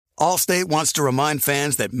Allstate wants to remind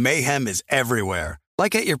fans that mayhem is everywhere,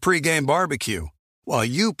 like at your pregame barbecue. While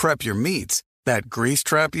you prep your meats, that grease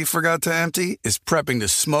trap you forgot to empty is prepping to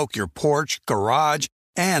smoke your porch, garage,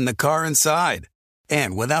 and the car inside.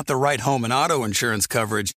 And without the right home and auto insurance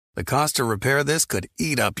coverage, the cost to repair this could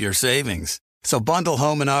eat up your savings. So bundle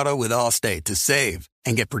home and auto with Allstate to save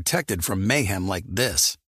and get protected from mayhem like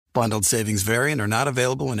this. Bundled savings vary and are not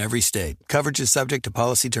available in every state. Coverage is subject to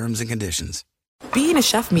policy terms and conditions. Being a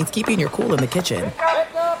chef means keeping your cool in the kitchen.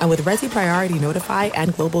 And with Resi Priority Notify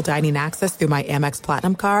and Global Dining Access through my Amex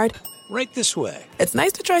Platinum card, right this way. It's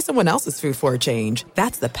nice to try someone else's food for a change.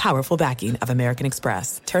 That's the powerful backing of American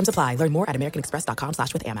Express. Terms apply. Learn more at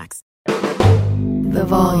americanexpress.com/withAmex. The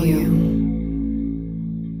volume.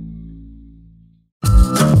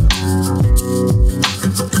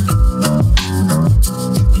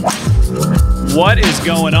 What is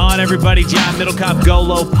going on, everybody? John Middlecoff,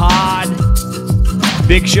 GoLow Pod.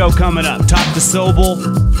 Big show coming up. Talk to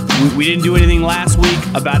Sobel. We didn't do anything last week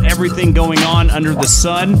about everything going on under the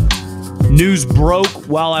sun. News broke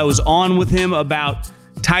while I was on with him about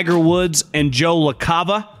Tiger Woods and Joe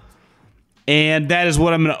LaCava. And that is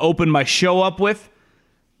what I'm going to open my show up with.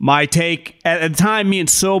 My take, at the time, me and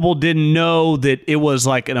Sobel didn't know that it was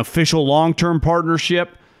like an official long-term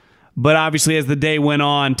partnership. But obviously, as the day went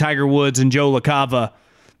on, Tiger Woods and Joe LaCava,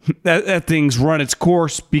 that thing's run its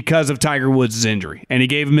course because of Tiger Woods' injury. And he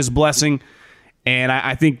gave him his blessing. And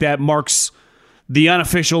I think that marks the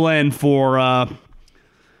unofficial end for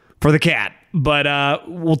the cat. But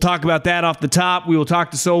we'll talk about that off the top. We will talk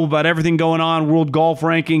to Sobel about everything going on, world golf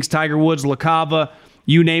rankings, Tiger Woods, LaCava,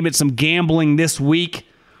 you name it, some gambling this week.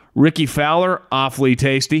 Ricky Fowler, awfully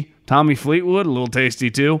tasty. Tommy Fleetwood, a little tasty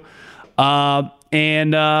too.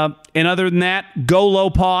 And other than that,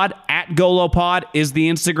 GoLow Pod, at GoLow Pod is the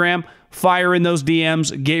Instagram. Fire in those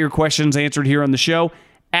DMs. Get your questions answered here on the show.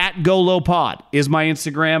 At GoLow Pod is my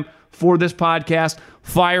Instagram for this podcast.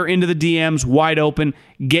 Fire into the DMs, wide open.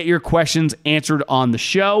 Get your questions answered on the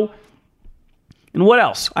show. And what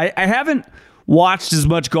else? I haven't watched as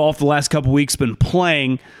much golf the last couple weeks, been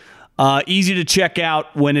playing. Easy to check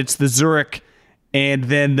out when it's the Zurich and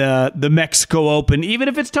then the Mexico Open, even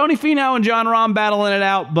if it's Tony Finau and Jon Rahm battling it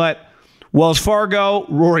out. But Wells Fargo,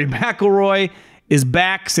 Rory McIlroy is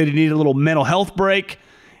back, said he needed a little mental health break,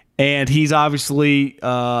 and he's obviously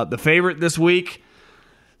the favorite this week.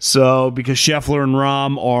 So because Scheffler and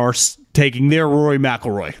Rahm are taking their Rory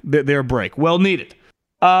McIlroy, their break. Well needed.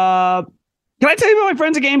 Can I tell you about my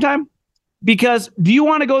friends at Game Time? Because do you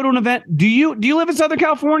want to go to an event? Do you live in Southern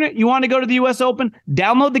California? You want to go to the U.S. Open?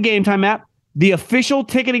 Download the Game Time app, the official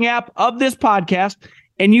ticketing app of this podcast,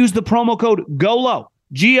 and use the promo code GOLOW,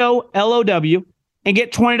 GOLOW, and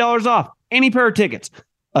get $20 off any pair of tickets.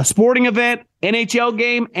 A sporting event, NHL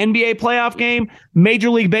game, NBA playoff game, Major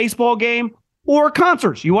League Baseball game, or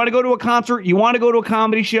concerts. You want to go to a concert? You want to go to a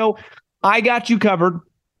comedy show? I got you covered.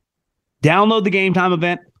 Download the Game Time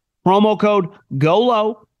event, promo code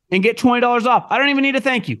GOLOW, and get $20 off. I don't even need a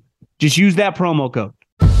thank you. Just use that promo code.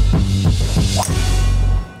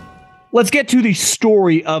 Let's get to the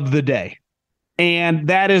story of the day. And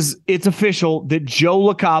that is, it's official that Joe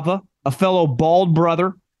LaCava, a fellow bald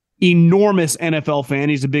brother, enormous NFL fan,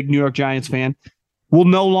 he's a big New York Giants fan, will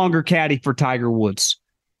no longer caddy for Tiger Woods.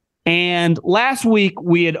 And last week,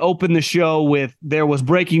 we had opened the show with, there was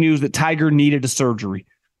breaking news that Tiger needed a surgery.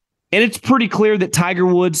 And it's pretty clear that Tiger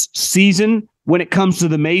Woods' season, when it comes to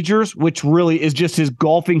the majors, which really is just his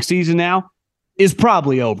golfing season now, is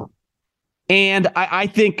probably over. And I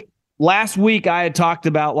think last week I had talked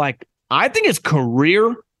about, like, I think his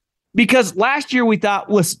career, because last year we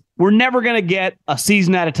thought, listen, we're never going to get a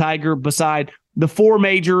season out of Tiger beside the four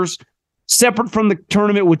majors, separate from the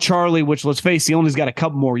tournament with Charlie, which, let's face it, he only's got a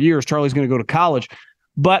couple more years. Charlie's going to go to college.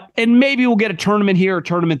 And maybe we'll get a tournament here, a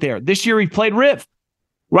tournament there. This year he played Riv,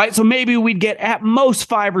 right? So maybe we'd get at most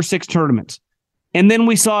 5 or 6 tournaments. And then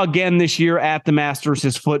we saw again this year at the Masters,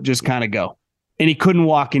 his foot just kind of go. And he couldn't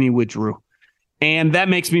walk and he withdrew. And that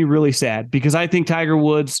makes me really sad because I think Tiger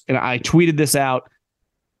Woods, and I tweeted this out,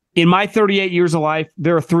 in my 38 years of life,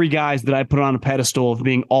 there are 3 guys that I put on a pedestal of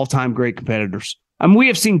being all-time great competitors. I mean, we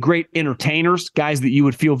have seen great entertainers, guys that you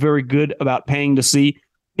would feel very good about paying to see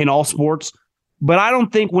in all sports. But I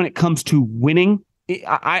don't think when it comes to winning,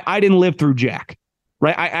 I didn't live through Jack,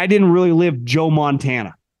 right? I didn't really live Joe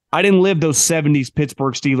Montana. I didn't live those 70s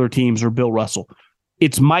Pittsburgh Steelers teams or Bill Russell.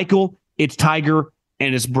 It's Michael, it's Tiger,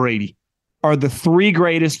 and it's Brady are the 3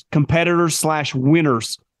 greatest competitors /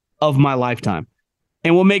 winners of my lifetime.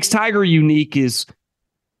 And what makes Tiger unique is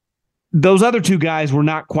those other 2 guys were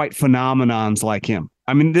not quite phenomenons like him.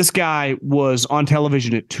 I mean, this guy was on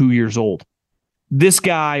television at 2 years old. This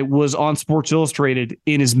guy was on Sports Illustrated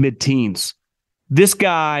in his mid-teens. This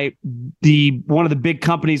guy, one of the big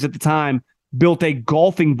companies at the time, built a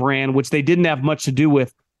golfing brand, which they didn't have much to do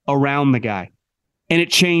with, around the guy. And it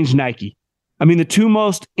changed Nike. I mean, the two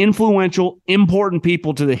most influential, important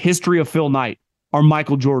people to the history of Phil Knight are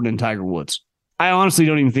Michael Jordan and Tiger Woods. I honestly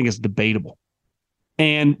don't even think it's debatable.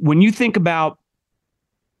 And when you think about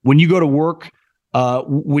when you go to work,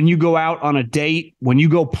 when you go out on a date, when you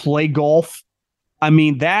go play golf, I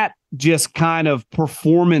mean, that just kind of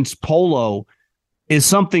performance polo is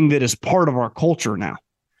something that is part of our culture now.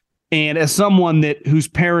 And as someone whose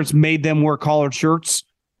parents made them wear collared shirts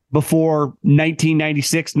before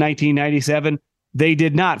 1996, 1997, they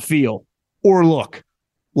did not feel or look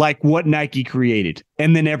like what Nike created.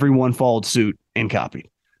 And then everyone followed suit and copied.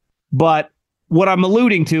 But what I'm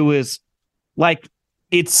alluding to is, like,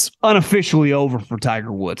 it's unofficially over for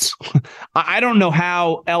Tiger Woods. I don't know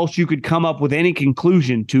how else you could come up with any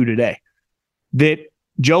conclusion to today that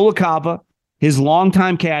Joe LaCava, his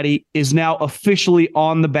longtime caddy, is now officially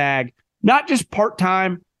on the bag, not just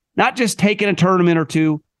part-time, not just taking a tournament or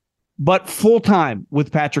two, but full-time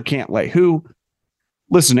with Patrick Cantlay, who,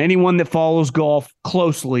 listen, anyone that follows golf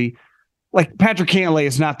closely, like, Patrick Cantlay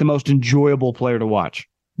is not the most enjoyable player to watch.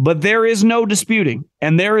 But there is no disputing,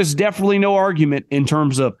 and there is definitely no argument in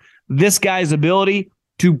terms of this guy's ability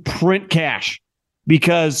to print cash,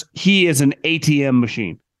 because he is an ATM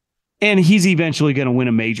machine. And he's eventually going to win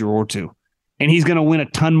a major or two. And he's going to win a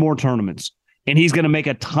ton more tournaments. And he's going to make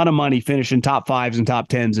a ton of money finishing top fives and top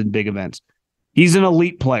tens in big events. He's an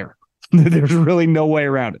elite player. There's really no way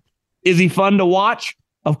around it. Is he fun to watch?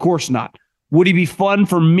 Of course not. Would he be fun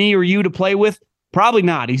for me or you to play with? Probably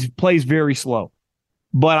not. He plays very slow.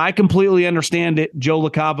 But I completely understand it. Joe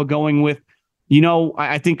LaCava going with,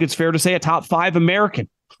 I think it's fair to say a top 5 American.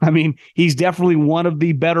 I mean, he's definitely one of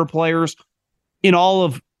the better players in all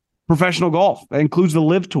of professional golf. That includes the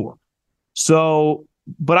LIV Tour. So,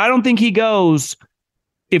 but I don't think he goes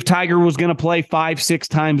if Tiger was going to play 5-6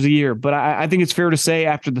 times a year. But I think it's fair to say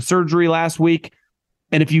after the surgery last week,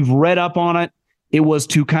 and if you've read up on it, it was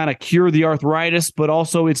to kind of cure the arthritis, but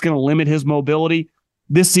also it's going to limit his mobility.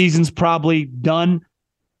 This season's probably done.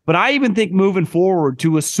 But I even think moving forward,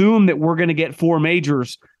 to assume that we're going to get 4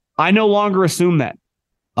 majors, I no longer assume that.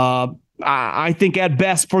 I think at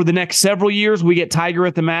best for the next several years, we get Tiger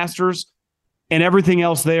at the Masters, and everything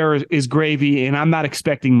else there is gravy, and I'm not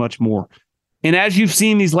expecting much more. And as you've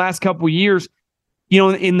seen these last couple of years,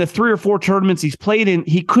 in the 3 or 4 tournaments he's played in,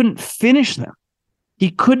 he couldn't finish them. He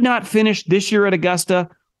could not finish this year at Augusta,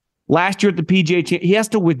 last year at the PGA. He has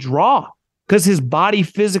to withdraw because his body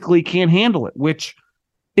physically can't handle it, which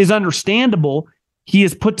is understandable. He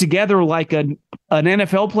is put together like an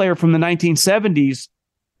NFL player from the 1970s.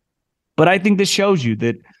 But I think this shows you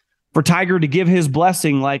that for Tiger to give his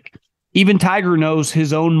blessing, like, even Tiger knows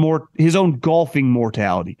his own golfing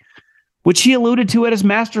mortality, which he alluded to at his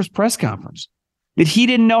Masters press conference, that he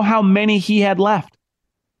didn't know how many he had left.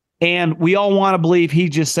 And we all want to believe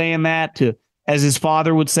he's just saying that to, as his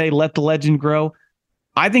father would say, let the legend grow.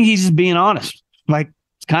 I think he's just being honest. Like,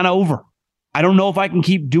 it's kind of over. I don't know if I can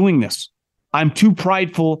keep doing this. I'm too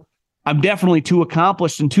prideful. I'm definitely too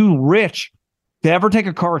accomplished and too rich to ever take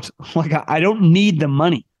a card. Like, I don't need the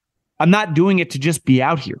money. I'm not doing it to just be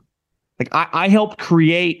out here. Like, I helped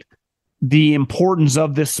create the importance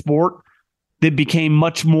of this sport that became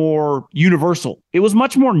much more universal. It was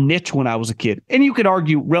much more niche when I was a kid. And you could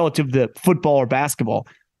argue relative to football or basketball,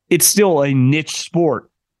 it's still a niche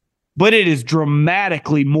sport, but it is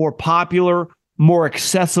dramatically more popular, more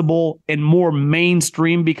accessible, and more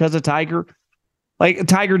mainstream because of Tiger. Like,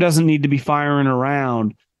 Tiger doesn't need to be firing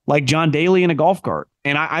around like John Daly in a golf cart.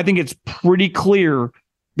 And I think it's pretty clear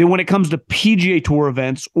that when it comes to PGA Tour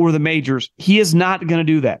events or the majors, he is not going to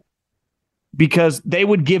do that because they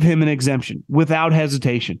would give him an exemption without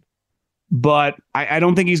hesitation. But I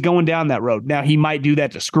don't think he's going down that road. Now, he might do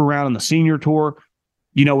that to screw around on the senior tour,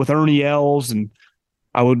 with Ernie Els, and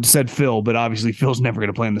I would have said Phil, but obviously Phil's never going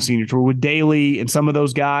to play on the senior tour, with Daly and some of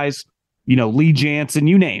those guys, Lee Jansen,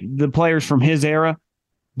 you name the players from his era.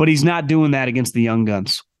 But he's not doing that against the young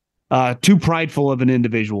guns. Too prideful of an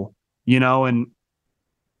individual, and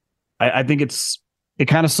I think it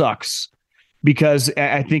kind of sucks because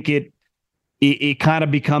I think it kind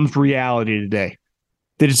of becomes reality today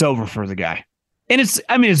that it's over for the guy. And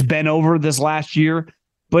it's been over this last year,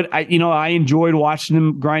 but I enjoyed watching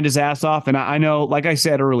him grind his ass off. And I know, like I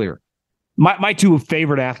said earlier, my 2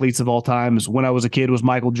 favorite athletes of all time is when I was a kid was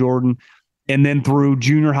Michael Jordan. And then through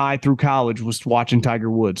junior high, through college, was watching Tiger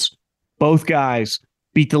Woods. Both guys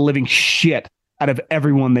beat the living shit out of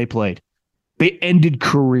everyone they played. They ended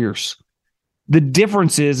careers. The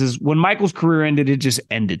difference is when Michael's career ended, it just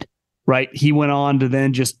ended, right? He went on to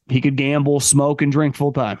then he could gamble, smoke, and drink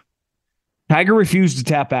full time. Tiger refused to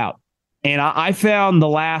tap out. And I found the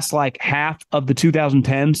last like half of the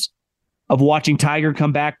 2010s of watching Tiger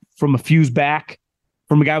come back from a fuse back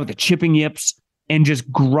from a guy with the chipping yips and just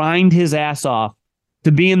grind his ass off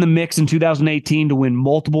to be in the mix in 2018 to win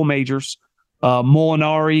multiple majors.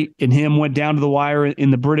 Molinari and him went down to the wire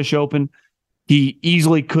in the British Open. He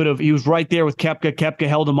easily could have. He was right there with Koepka. Koepka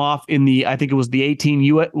held him off in I think it was the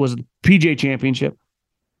 18 was the PGA Championship.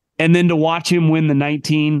 And then to watch him win the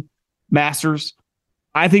 19 Masters,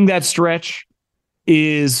 I think that stretch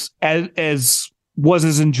is was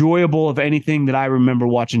as enjoyable of anything that I remember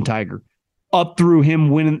watching Tiger. Up through him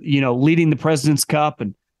winning, leading the President's Cup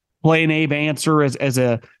and playing Abe Answer as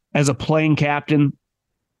a playing captain.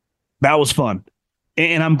 That was fun.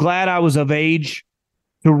 And I'm glad I was of age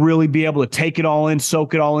to really be able to take it all in,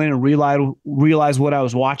 soak it all in, and realize what I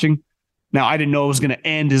was watching. Now, I didn't know it was going to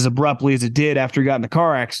end as abruptly as it did after he got in the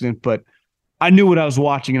car accident, but I knew what I was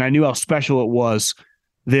watching, and I knew how special it was.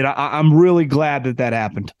 That I'm really glad that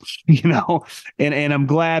happened, and I'm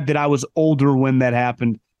glad that I was older when that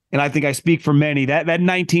happened. And I think I speak for many. That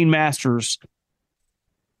 19 Masters,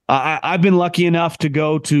 I've been lucky enough to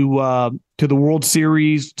go to the World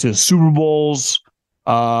Series, to Super Bowls,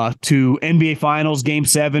 to NBA Finals, Game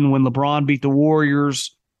 7 when LeBron beat the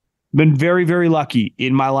Warriors. Been very, very lucky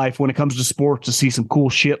in my life when it comes to sports to see some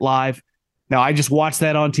cool shit live. Now, I just watched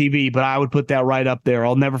that on TV, but I would put that right up there.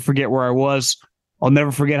 I'll never forget where I was. I'll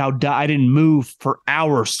never forget how I didn't move for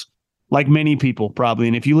hours like many people probably.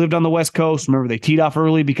 And if you lived on the West Coast, remember they teed off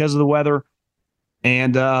early because of the weather.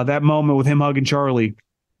 And that moment with him hugging Charlie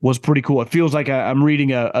was pretty cool. It feels like I'm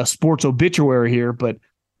reading a sports obituary here, but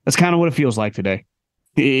that's kind of what it feels like today.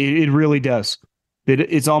 It really does.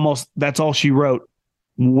 It's almost that's all she wrote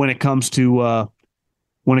when it comes to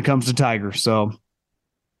Tiger. So,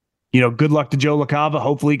 good luck to Joe LaCava.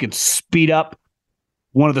 Hopefully he can speed up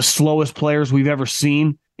one of the slowest players we've ever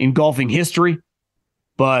seen in golfing history,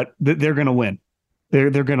 but they're going to win.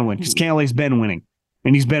 They're going to win because Cantley's been winning,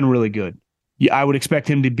 and he's been really good. Yeah, I would expect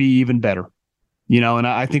him to be even better. And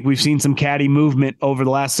I think we've seen some caddy movement over the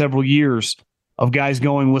last several years of guys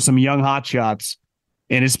going with some young hotshots,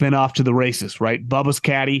 and it's been off to the races, right? Bubba's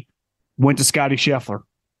caddy went to Scotty Scheffler,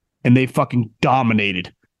 and they fucking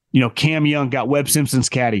dominated. Cam Young got Webb Simpson's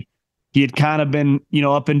caddy. He had kind of been,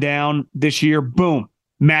 up and down this year. Boom.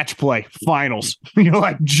 Match play, finals.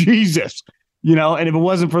 Like Jesus. And if it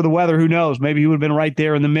wasn't for the weather, who knows? Maybe he would have been right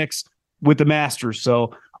there in the mix with the Masters.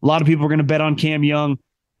 So a lot of people are going to bet on Cam Young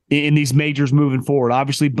in these majors moving forward.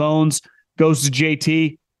 Obviously, Bones goes to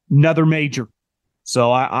JT, another major.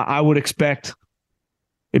 So I would expect,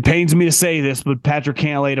 it pains me to say this, but Patrick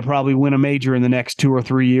Cantlay to probably win a major in the next 2 or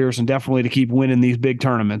 3 years and definitely to keep winning these big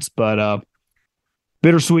tournaments. But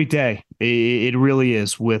bittersweet day. It really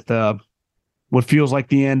is with what feels like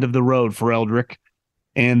the end of the road for Eldrick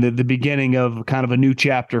and the beginning of kind of a new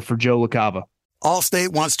chapter for Joe LaCava. Allstate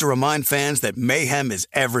wants to remind fans that mayhem is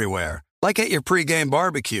everywhere, like at your pregame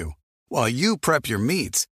barbecue. While you prep your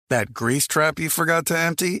meats, that grease trap you forgot to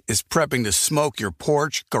empty is prepping to smoke your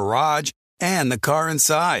porch, garage, and the car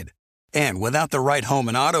inside. And without the right home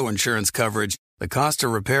and auto insurance coverage, the cost to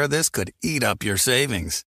repair this could eat up your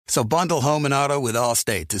savings. So bundle home and auto with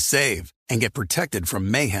Allstate to save and get protected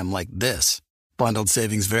from mayhem like this. Bundled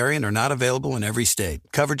savings vary and are not available in every state.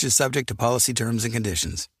 Coverage is subject to policy terms and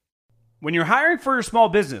conditions. When you're hiring for your small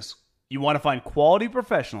business, you want to find quality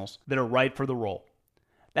professionals that are right for the role.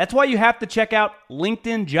 That's why you have to check out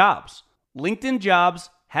LinkedIn Jobs. LinkedIn Jobs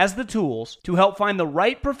has the tools to help find the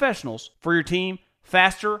right professionals for your team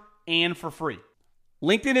faster and for free.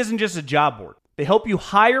 LinkedIn isn't just a job board. They help you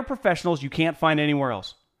hire professionals you can't find anywhere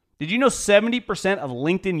else. Did you know 70% of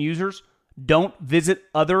LinkedIn users don't visit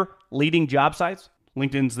other leading job sites?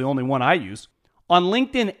 LinkedIn's the only one I use. On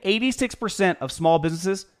LinkedIn, 86% of small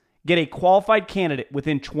businesses get a qualified candidate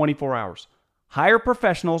within 24 hours. Hire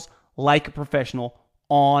professionals like a professional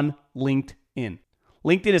on LinkedIn.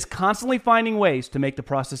 LinkedIn is constantly finding ways to make the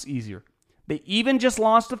process easier. They even just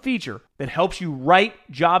launched a feature that helps you write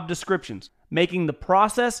job descriptions, making the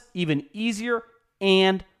process even easier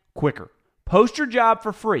and quicker. Post your job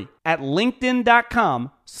for free at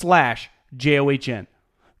linkedin.com/JOHN.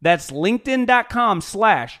 That's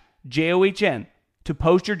linkedin.com/JOHN to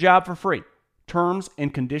post your job for free. Terms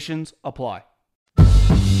and conditions apply.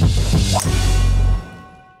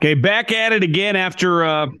 Okay, back at it again after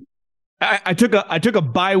I took a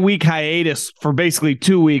bye-week hiatus for basically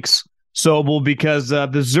 2 weeks, Sobel, because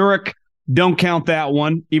the Zurich, don't count that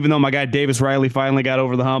one, even though my guy Davis Riley finally got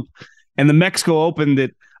over the hump. And the Mexico Open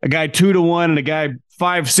that a guy 2-1 and a guy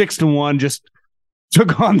 5-6-1 just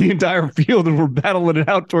took on the entire field and were battling it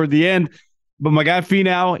out toward the end. But my guy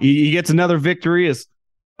Finau, he gets another victory. It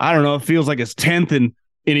feels like his 10th in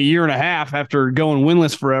a year and a half after going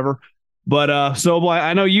winless forever. But Sobel,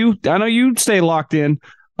 I know you stay locked in.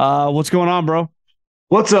 What's going on, bro?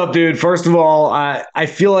 What's up, dude? First of all, I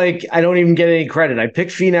feel like I don't even get any credit. I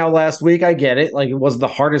picked Finau last week. I get it. Like, it wasn't the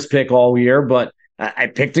hardest pick all year, but I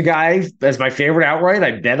picked a guy as my favorite outright.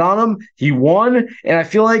 I bet on him. He won. And I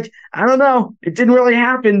feel like, I don't know, it didn't really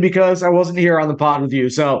happen because I wasn't here on the pod with you.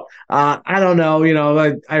 So I don't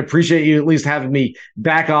know. I appreciate you at least having me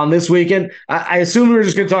back on this weekend. I assume we were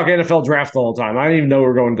just going to talk NFL draft the whole time. I didn't even know we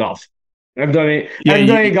were going golf. I haven't done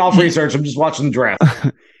any golf research. I'm just watching the draft.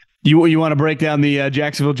 You want to break down the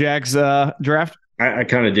Jacksonville Jags draft? I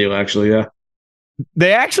kind of do, actually, yeah.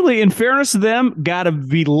 They actually, in fairness to them, got to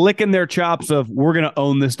be licking their chops of, we're going to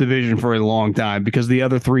own this division for a long time because the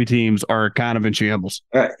other three teams are kind of in shambles.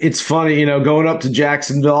 It's funny, going up to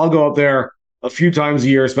Jacksonville. I'll go up there a few times a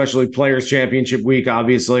year, especially Players Championship week,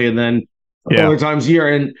 obviously, and then other times a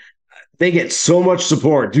year. And they get so much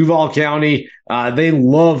support. Duval County, they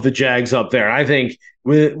love the Jags up there. I think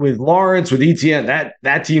with Lawrence, with Etienne,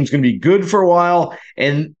 that team's going to be good for a while.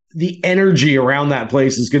 And the energy around that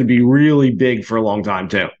place is going to be really big for a long time,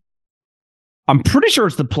 too. I'm pretty sure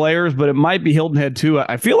it's the Players, but it might be Hilton Head, too.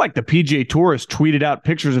 I feel like the PGA Tour has tweeted out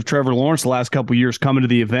pictures of Trevor Lawrence the last couple of years coming to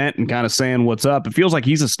the event and kind of saying what's up. It feels like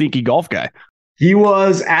he's a sneaky golf guy. He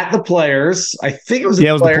was at the Players. I think it was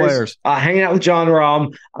the Players. Hanging out with John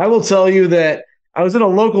Rahm. I will tell you that I was in a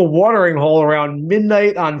local watering hole around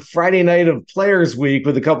midnight on Friday night of Players Week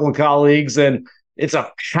with a couple of colleagues, and it's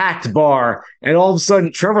a packed bar. And all of a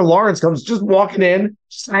sudden, Trevor Lawrence comes just walking in,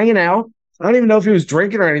 just hanging out. I don't even know if he was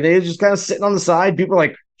drinking or anything. He was just kind of sitting on the side. People are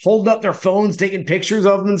like holding up their phones, taking pictures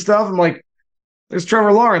of him and stuff. I'm like, there's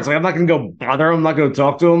Trevor Lawrence. Like, I'm not going to go bother him. I'm not going to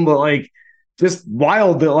talk to him, but like, just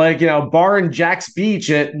wild that bar in Jack's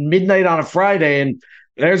Beach at midnight on a Friday. And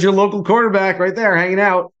there's your local quarterback right there hanging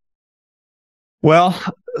out. Well,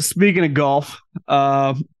 speaking of golf,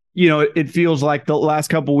 it feels like the last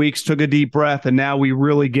couple of weeks took a deep breath, and now we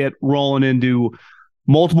really get rolling into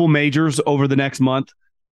multiple majors over the next month.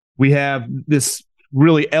 We have this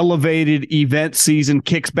really elevated event season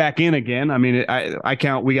kicks back in again. I mean, I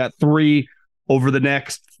count we got 3 over the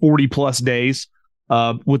next 40-plus days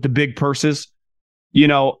with the big purses.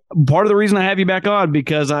 Part of the reason I have you back on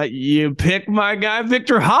because you picked my guy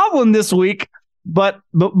Victor Hovland this week. But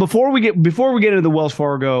before we get into the Wells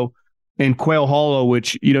Fargo and Quail Hollow,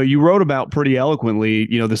 which you wrote about pretty eloquently,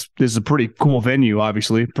 this is a pretty cool venue,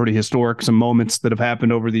 obviously pretty historic. Some moments that have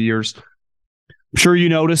happened over the years. I'm sure you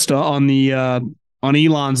noticed on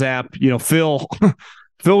Elon's app, Phil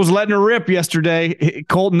was letting her rip yesterday,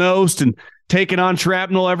 cold nosed and taking on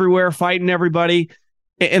shrapnel everywhere, fighting everybody.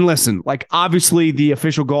 And listen, like obviously the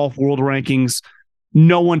official golf world rankings,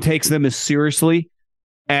 no one takes them as seriously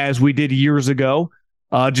as we did years ago.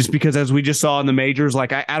 Just because as we just saw in the majors,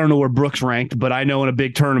 like I don't know where Brooks ranked, but I know in a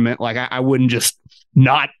big tournament, like I wouldn't just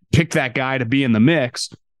not pick that guy to be in the mix.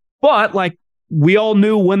 But like we all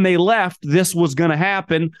knew when they left, this was going to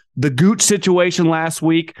happen. The Gooch situation last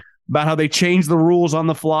week about how they changed the rules on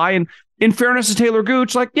the fly. And in fairness to Taylor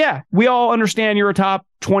Gooch, like, yeah, we all understand you're a top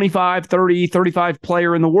 25, 30, 35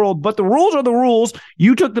 player in the world, but the rules are the rules.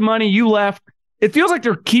 You took the money, you left. It feels like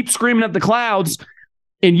they keep screaming at the clouds.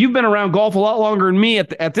 And you've been around golf a lot longer than me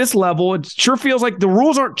at this level. It sure feels like the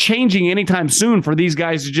rules aren't changing anytime soon for these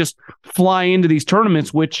guys to just fly into these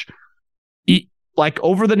tournaments, which, like,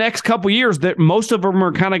 over the next couple years, that most of them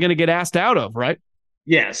are kind of going to get asked out of, right?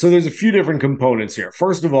 Yeah, so there's a few different components here.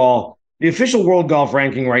 First of all, the official world golf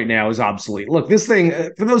ranking right now is obsolete. Look, this thing,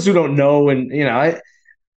 for those who don't know, and, I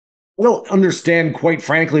don't understand, quite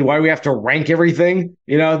frankly, why we have to rank everything.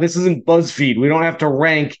 This isn't BuzzFeed. We don't have to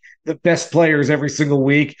rank the best players every single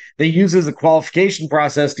week. They use it as a qualification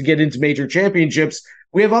process to get into major championships.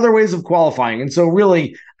 We have other ways of qualifying. And so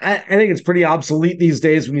really, I think it's pretty obsolete these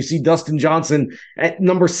days when you see Dustin Johnson at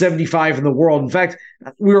number 75 in the world. In fact,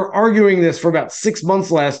 we were arguing this for about 6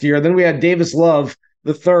 months last year. Then we had Davis Love,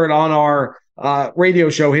 the third, on our radio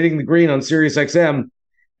show, Hitting the Green on Sirius XM.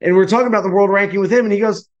 And we were talking about the world ranking with him. And he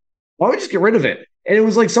goes, why don't we just get rid of it? And it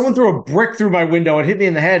was like someone threw a brick through my window and hit me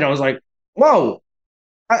in the head. I was like, whoa.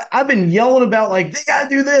 I've been yelling about, like, they got to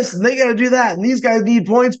do this and they got to do that. And these guys need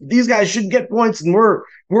points, but these guys shouldn't get points. And we're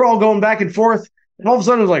all going back and forth. And all of a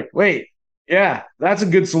sudden, I was like, wait, yeah, that's a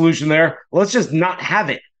good solution there. Let's just not have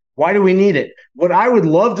it. Why do we need it? What I would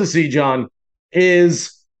love to see, John,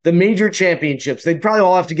 is the major championships. They'd probably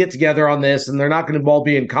all have to get together on this, and they're not going to all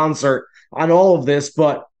be in concert on all of this.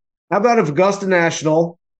 But how about if Augusta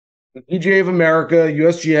National the PGA of America,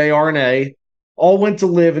 USGA, RNA, all went to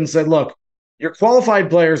LIV and said, look, your qualified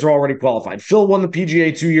players are already qualified. Phil won the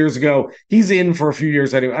PGA 2 years ago. He's in for a few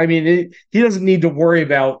years anyway. I mean, he doesn't need to worry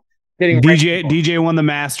about getting DJ won the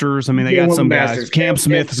Masters. I mean, they got some guys. Cam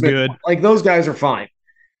Smith is good. Like, those guys are fine.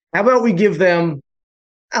 How about we give them,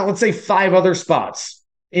 let's say, 5 other spots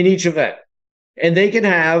in each event? And they can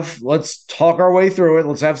let's talk our way through it.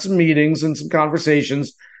 Let's have some meetings and some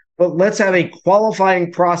conversations, but let's have a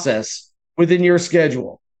qualifying process within your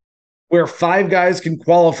schedule where 5 guys can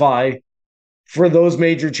qualify for those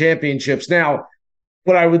major championships. Now,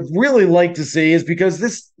 what I would really like to see is, because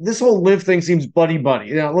this whole LIV thing seems buddy-buddy.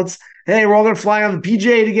 You know, we're all going to fly on the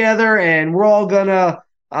PGA together, and we're all going to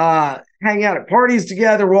hang out at parties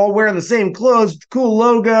together. We're all wearing the same clothes, cool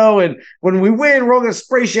logo, and when we win, we're all going to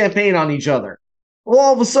spray champagne on each other. Well,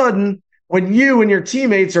 all of a sudden, when you and your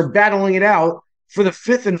teammates are battling it out for the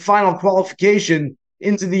 5th and final qualification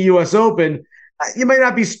into the U.S. Open, you might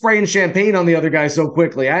not be spraying champagne on the other guy so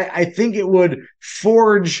quickly. I think it would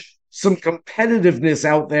forge some competitiveness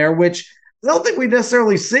out there, which I don't think we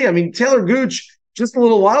necessarily see. I mean, Taylor Gooch just a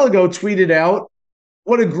little while ago tweeted out,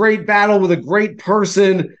 what a great battle with a great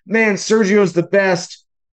person. Man, Sergio's the best.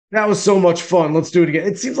 That was so much fun. Let's do it again.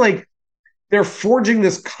 It seems like they're forging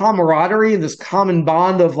this camaraderie and this common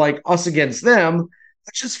bond of like us against them,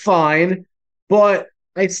 which is fine. But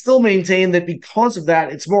I still maintain that because of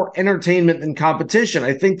that, it's more entertainment than competition.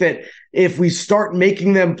 I think that if we start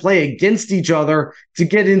making them play against each other to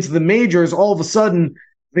get into the majors, all of a sudden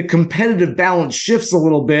the competitive balance shifts a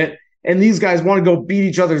little bit, and these guys want to go beat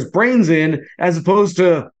each other's brains in, as opposed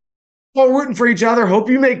to, rooting for each other. Hope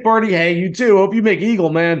you make birdie. Hey, you too. Hope you make eagle,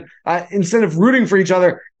 man. Instead of rooting for each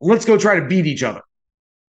other, let's go try to beat each other.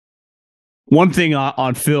 One thing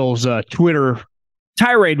on Phil's Twitter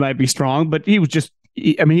tirade might be strong, but he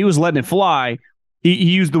was letting it fly. He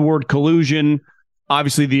used the word collusion.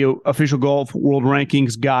 Obviously, the official golf world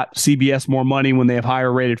rankings got CBS more money when they have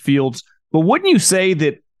higher rated fields. But wouldn't you say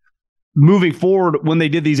that moving forward, when they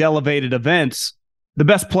did these elevated events, the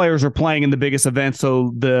best players are playing in the biggest events,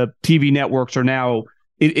 so the TV networks are now,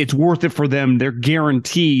 it's worth it for them. They're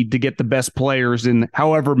guaranteed to get the best players in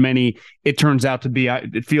however many it turns out to be.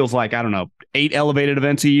 It feels like, 8 elevated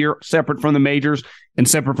events a year, separate from the majors and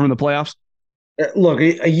separate from the playoffs. Look,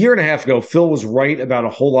 a year and a half ago, Phil was right about a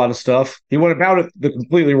whole lot of stuff. He went about it the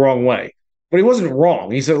completely wrong way, but he wasn't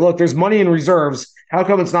wrong. He said, look, there's money in reserves. How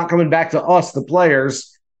come it's not coming back to us, the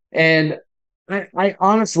players? And I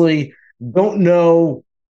honestly don't know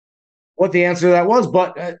what the answer to that was,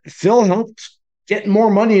 but Phil helped get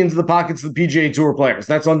more money into the pockets of the PGA Tour players.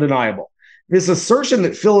 That's undeniable. This assertion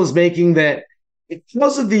that Phil is making that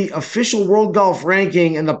because of the official world golf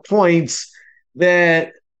ranking and the points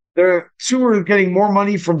that the tour is getting more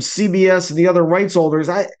money from CBS and the other rights holders.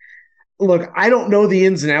 I don't know the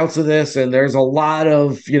ins and outs of this, and there's a lot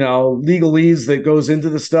of, legalese that goes into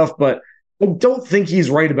the stuff, but I don't think he's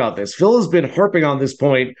right about this. Phil has been harping on this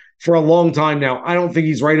point for a long time now. I don't think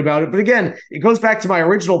he's right about it. But again, it goes back to my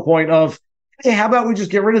original point of, hey, how about we just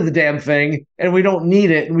get rid of the damn thing and we don't need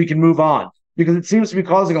it and we can move on? Because it seems to be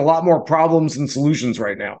causing a lot more problems than solutions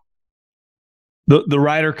right now. The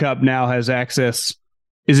Ryder Cup now has access.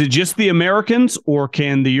 Is it just the Americans, or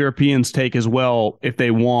can the Europeans take as well if they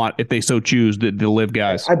want, if they so choose, the LIV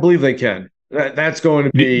guys? I believe they can. That's going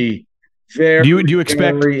to be very, do you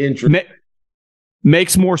expect very interesting.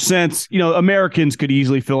 Makes more sense. Americans could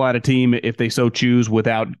easily fill out a team if they so choose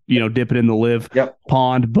without, dipping in the LIV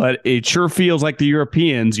pond. But it sure feels like the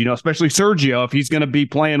Europeans, especially Sergio, if he's going to be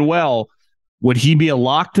playing well, would he be a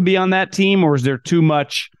lock to be on that team, or is there too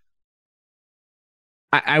much,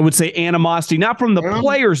 I would say, animosity, not from the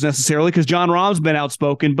players necessarily, because John Rahm's been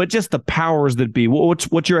outspoken, but just the powers that be?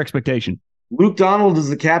 What's your expectation? Luke Donald is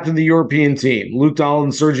the captain of the European team. Luke Donald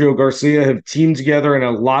and Sergio Garcia have teamed together in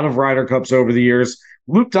a lot of Ryder Cups over the years.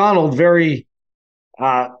 Luke Donald, very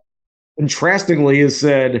contrastingly, has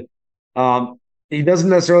said he doesn't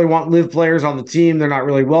necessarily want LIV players on the team. They're not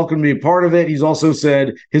really welcome to be a part of it. He's also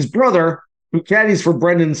said his brother, who caddies for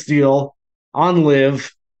Brendan Steele on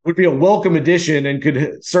LIV, would be a welcome addition and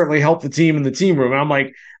could certainly help the team in the team room. And I'm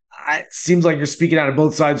like, it seems like you're speaking out of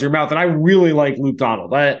both sides of your mouth. And I really like Luke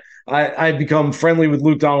Donald. I've become friendly with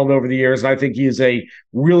Luke Donald over the years, and I think he is a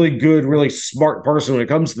really good, really smart person when it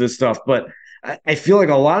comes to this stuff. But I feel like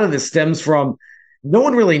a lot of this stems from no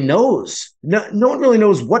one really knows. No one really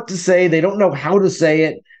knows what to say. They don't know how to say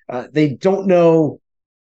it. They don't know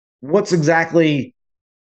what's exactly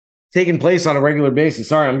taking place on a regular basis.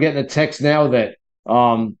 Sorry, I'm getting a text now that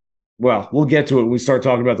we'll get to it when we start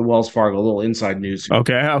talking about the Wells Fargo, a little inside news.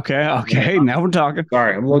 Okay. Now we're talking.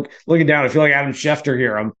 Sorry, I'm looking down. I feel like Adam Schefter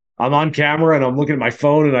here. I'm on camera and I'm looking at my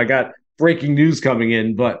phone and I got breaking news coming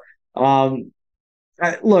in. But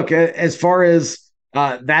look, as far as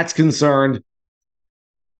that's concerned,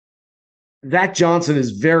 Zach Johnson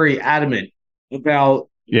is very adamant about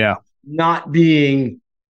not being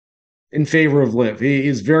in favor of LIV. He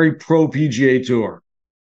is very pro PGA Tour.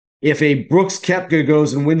 If a Brooks Koepka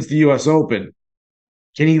goes and wins the U.S. Open,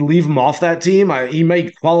 can he leave him off that team? He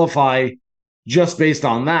might qualify just based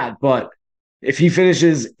on that, but if he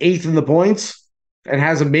finishes 8th in the points and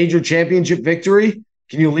has a major championship victory,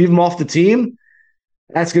 can you leave him off the team?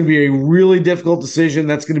 That's going to be a really difficult decision.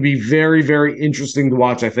 That's going to be very, very interesting to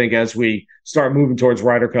watch, I think, as we start moving towards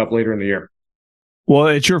Ryder Cup later in the year. Well,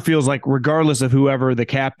 it sure feels like regardless of whoever the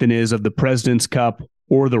captain is of the President's Cup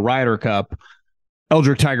or the Ryder Cup,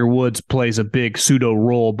 Eldrick Tiger Woods plays a big pseudo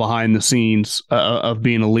role behind the scenes of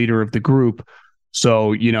being a leader of the group.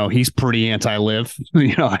 So, he's pretty anti-LIV,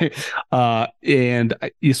 and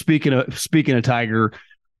speaking of Tiger,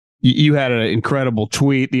 you had an incredible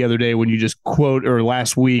tweet the other day when you just or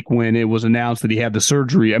last week when it was announced that he had the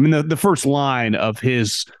surgery. I mean, the first line of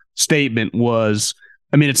his statement was,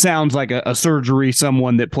 it sounds like a surgery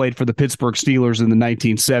someone that played for the Pittsburgh Steelers in the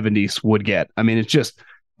 1970s would get. It's just,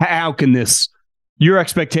 how can this, your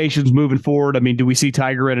expectations moving forward? Do we see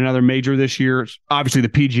Tiger at another major this year? Obviously, the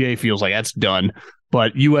PGA feels like that's done,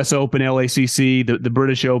 but U.S. Open, LACC, the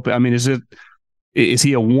British Open. Is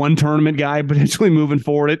he a one tournament guy potentially moving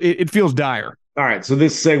forward? It feels dire. All right, so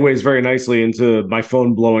this segues very nicely into my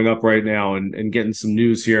phone blowing up right now and getting some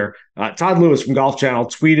news here. Todd Lewis from Golf Channel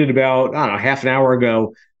tweeted about, half an hour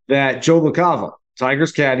ago that Joe LaCava,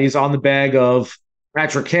 Tiger's caddy, is on the bag of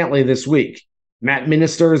Patrick Cantlay this week. Matt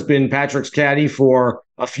Minister has been Patrick's caddy for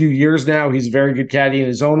a few years now. He's a very good caddy in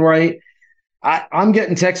his own right. I'm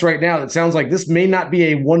getting texts right now that sounds like this may not be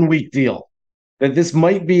a 1-week deal, that this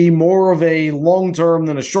might be more of a long-term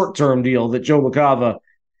than a short-term deal, that Joe LaCava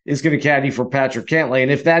is going to caddy for Patrick Cantlay. And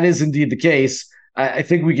if that is indeed the case, I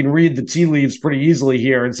think we can read the tea leaves pretty easily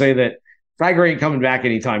here and say that Tiger ain't coming back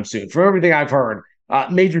anytime soon. From everything I've heard,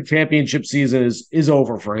 major championship season is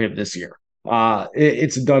over for him this year.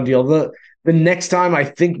 It's a done deal. The next time I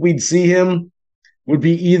think we'd see him would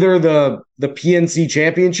be either the PNC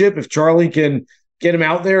Championship, if Charlie can get him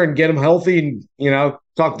out there and get him healthy and,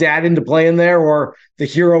 talk dad into playing there, or the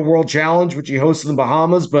Hero World Challenge, which he hosts in the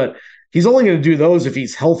Bahamas. But he's only going to do those if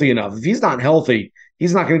he's healthy enough. If he's not healthy,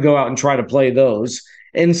 he's not going to go out and try to play those.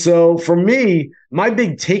 And so for me, my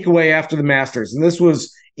big takeaway after the Masters, and this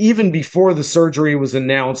was even before the surgery was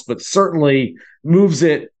announced, but certainly moves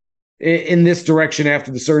it in this direction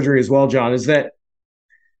after the surgery as well, John, is that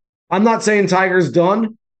I'm not saying Tiger's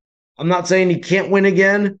done. I'm not saying he can't win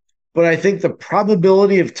again, but I think the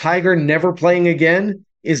probability of Tiger never playing again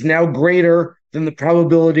is now greater than the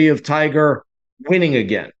probability of Tiger winning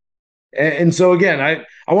again. And so, again,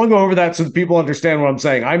 I want to go over that so that people understand what I'm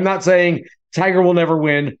saying. I'm not saying Tiger will never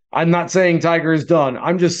win. I'm not saying Tiger is done.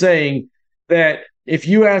 I'm just saying that if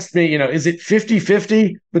you asked me, is it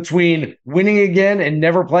 50-50 between winning again and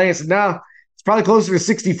never playing? I said, no, it's probably closer to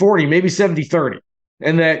 60-40, maybe 70-30.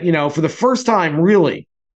 And that, for the first time, really,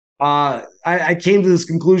 I came to this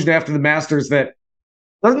conclusion after the Masters that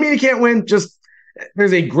doesn't mean he can't win, just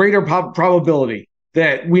there's a greater probability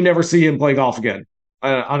that we never see him play golf again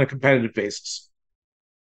on a competitive basis.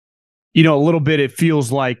 A little bit, it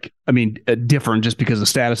feels like, different just because of the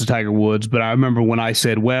status of Tiger Woods. But I remember when I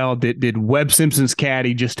said, well, did Webb Simpson's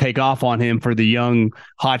caddy just take off on him for the young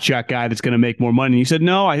hotshot guy that's going to make more money? And you said,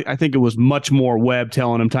 no, I think it was much more Webb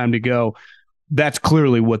telling him time to go. That's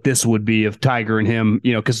clearly what this would be of Tiger and him,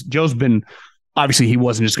 because Joe's been, obviously he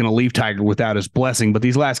wasn't just going to leave Tiger without his blessing, but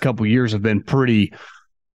these last couple of years have been pretty,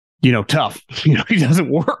 tough. He doesn't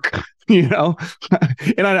work.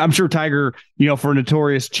 And I'm sure Tiger, for a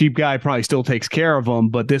notorious cheap guy, probably still takes care of him.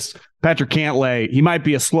 But this Patrick Cantlay, he might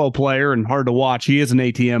be a slow player and hard to watch. He is an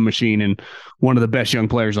ATM machine and one of the best young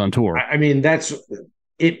players on tour.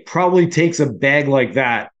 It probably takes a bag like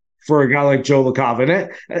that for a guy like Joe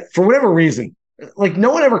LaCava. And for whatever reason, like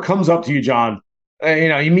no one ever comes up to you, John.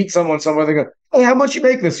 You meet someone somewhere, they go, "Hey, how much you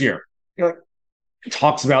make this year?" You're like,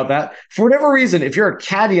 talks about that. For whatever reason, if you're a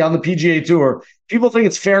caddy on the PGA Tour, people think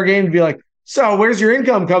it's fair game to be like, so where's your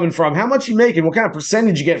income coming from? How much you making? What kind of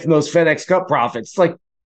percentage you get from those FedEx Cup profits? Like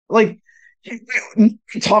he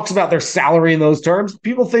talks about their salary in those terms.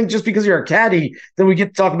 People think just because you're a caddy, then we get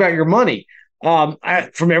to talk about your money.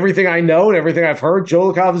 From everything I know and everything I've heard,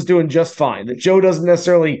 Joe LaCava is doing just fine. That Joe doesn't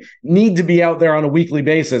necessarily need to be out there on a weekly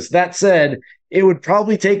basis. That said, it would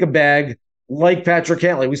probably take a bag like Patrick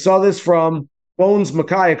Cantlay. We saw this from Bones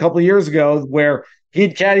Mackay a couple of years ago, where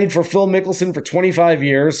he'd caddied for Phil Mickelson for 25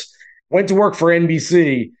 years, went to work for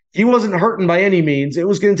NBC, he wasn't hurting by any means. It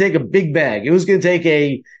was going to take a big bag. It was going to take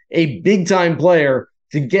a big-time player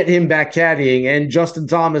to get him back caddying, and Justin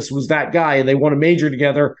Thomas was that guy, and they won a major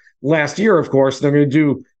together last year, of course. They're going to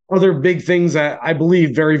do other big things, I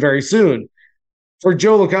believe, very, very soon. For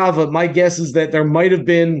Joe LaCava, my guess is that there might have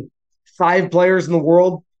been 5 players in the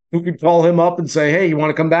world who could call him up and say, hey, you want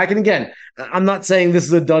to come back? And again, I'm not saying this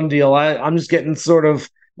is a done deal. I'm just getting sort of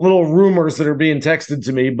little rumors that are being texted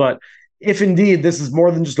to me. But if indeed this is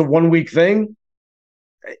more than just a 1-week thing,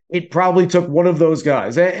 it probably took one of those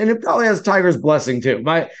guys. And it probably has Tiger's blessing too.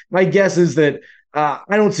 My guess is that I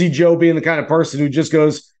don't see Joe being the kind of person who just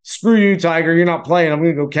goes, screw you, Tiger, you're not playing. I'm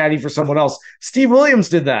going to go caddy for someone else. Steve Williams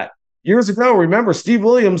did that years ago. Remember, Steve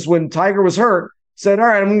Williams, when Tiger was hurt, said, all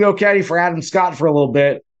right, I'm going to go caddy for Adam Scott for a little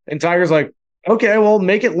bit. And Tiger's like, okay, well,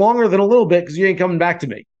 make it longer than a little bit because you ain't coming back to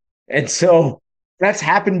me. And so that's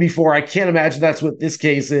happened before. I can't imagine that's what this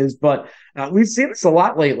case is, but we've seen this a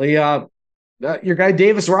lot lately. Your guy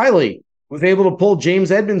Davis Riley was able to pull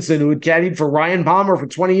James Edmondson, who had caddied for Ryan Palmer for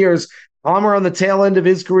 20 years. Palmer on the tail end of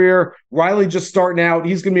his career. Riley just starting out.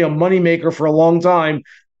 He's going to be a moneymaker for a long time.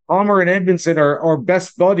 Palmer and Edmondson are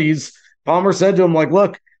best buddies. Palmer said to him, like,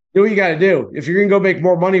 look, do what you got to do. If you're going to go make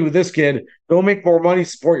more money with this kid, go make more money,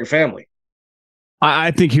 support your family.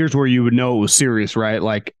 I think here's where you would know it was serious, right?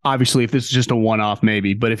 Like, obviously, if this is just a one-off,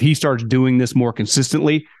 maybe. But if he starts doing this more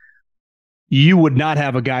consistently, you would not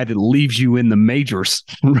have a guy that leaves you in the majors,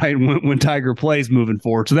 right, when Tiger plays moving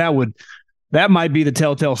forward. So that might be the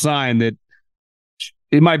telltale sign that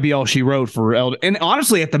it might be all she wrote for Elder. And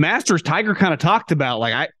honestly, at the Masters, Tiger kind of talked about,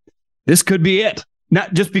 like, this could be it.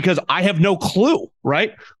 Not just because I have no clue,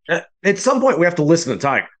 right? At some point, we have to listen to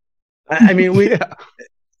Tiger. I mean,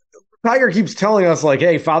 Tiger keeps telling us, like,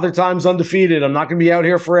 hey, Father Time's undefeated. I'm not going to be out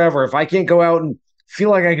here forever. If I can't go out and feel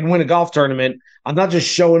like I can win a golf tournament, I'm not just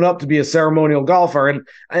showing up to be a ceremonial golfer. And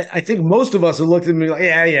I think most of us have looked at me like,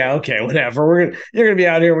 yeah, okay, whatever. You're going to be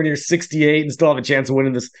out here when you're 68 and still have a chance of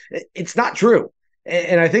winning this. It's not true.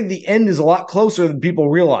 And I think the end is a lot closer than people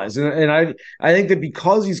realize. And I think that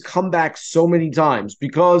because he's come back so many times,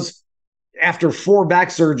 because after 4 back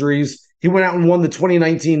surgeries, he went out and won the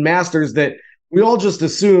 2019 Masters, that we all just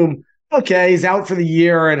assume, okay, he's out for the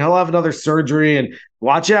year and he'll have another surgery, and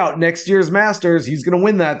watch out, next year's Masters, he's going to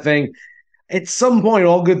win that thing. At some point,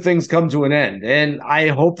 all good things come to an end. And I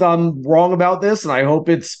hope I'm wrong about this, and I hope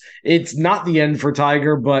it's not the end for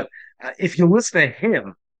Tiger. But if you listen to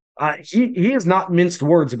him, he has not minced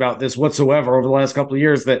words about this whatsoever over the last couple of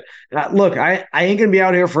years. That, look, I ain't going to be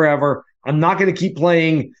out here forever. I'm not going to keep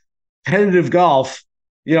playing competitive golf,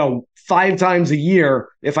 5 times a year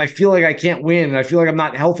if I feel like I can't win and I feel like I'm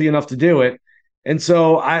not healthy enough to do it. And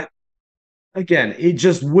so it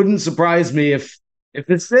just wouldn't surprise me if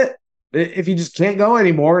it's it. If he just can't go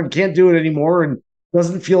anymore and can't do it anymore and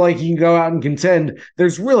doesn't feel like he can go out and contend.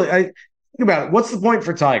 There's really, think about it. What's the point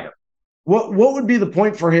for Tiger? What would be the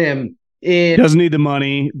point for him? He doesn't need the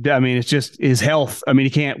money. I mean, it's just his health. I mean, he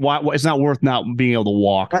can't. It's not worth not being able to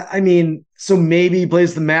walk. I mean, so maybe he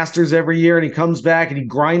plays the Masters every year and he comes back and he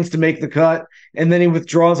grinds to make the cut, and then he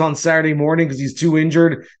withdraws on Saturday morning because he's too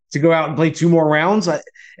injured to go out and play 2 more rounds.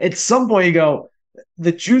 At some point, you go,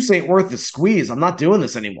 the juice ain't worth the squeeze. I'm not doing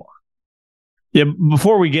this anymore. Yeah,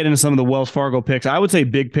 before we get into some of the Wells Fargo picks, I would say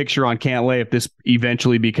big picture on Cantlay, if this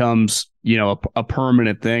eventually becomes, a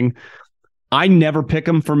permanent thing. I never pick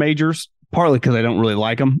him for majors, partly because I don't really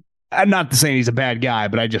like him. I'm not saying he's a bad guy,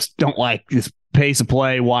 but I just don't like this pace of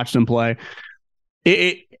play, watched him play.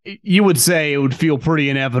 You would say it would feel pretty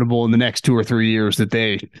inevitable in the next 2 or 3 years that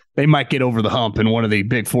they might get over the hump in one of the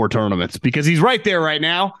big 4 tournaments, because he's right there right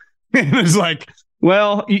now. And it's like,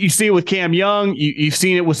 well, you see it with Cam Young. You've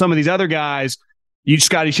seen it with some of these other guys.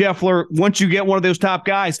 Scotty Scheffler, once you get one of those top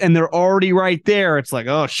guys and they're already right there, it's like,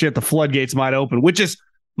 oh, shit, the floodgates might open, which is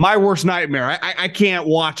my worst nightmare. I can't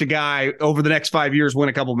watch a guy over the next 5 years win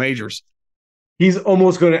a couple majors. He's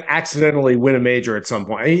almost going to accidentally win a major at some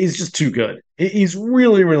point. He's just too good. He's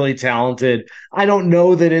really, really talented. I don't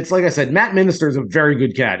know that it's, like I said, Matt Minister is a very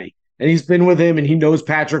good caddy, and he's been with him and he knows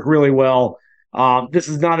Patrick really well. This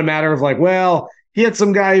is not a matter of like, well, he had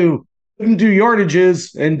some guy who couldn't do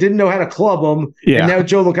yardages and didn't know how to club them. Yeah. And now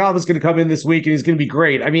Joe LaCava is going to come in this week and he's going to be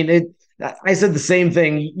great. I mean, I said the same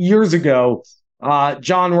thing years ago.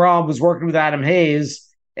 John Rahm was working with Adam Hayes,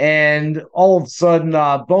 and all of a sudden,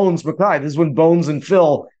 Bones Mackay, this is when Bones and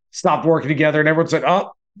Phil stopped working together, and everyone said,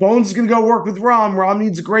 oh, Bones is going to go work with Rahm. Rahm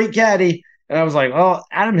needs a great caddy. And I was like, oh,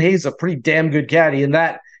 Adam Hayes is a pretty damn good caddy, and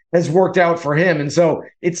that has worked out for him. And so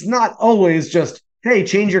it's not always just, hey,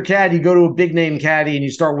 change your caddy, go to a big name caddy, and you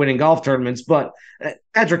start winning golf tournaments. But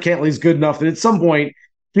Patrick Cantlay is good enough that at some point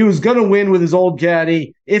he was going to win with his old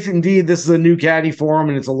caddy. If indeed this is a new caddy for him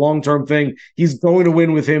and it's a long-term thing, he's going to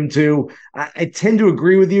win with him too. I tend to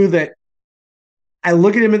agree with you that I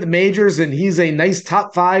look at him at the majors and he's a nice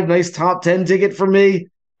top 5, nice top 10 ticket for me.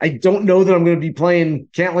 I don't know that I'm going to be playing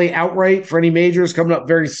Cantlay outright for any majors coming up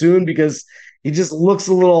very soon because he just looks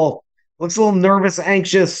a little nervous,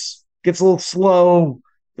 anxious, gets a little slow.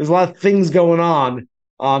 There's a lot of things going on.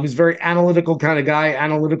 He's a very analytical kind of guy,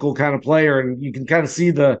 analytical kind of player, and you can kind of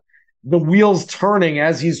see the wheels turning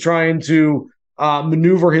as he's trying to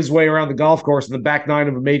maneuver his way around the golf course in the back nine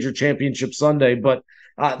of a major championship Sunday. But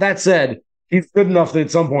that said, he's good enough that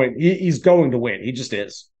at some point he's going to win. He just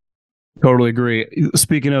is. Totally agree.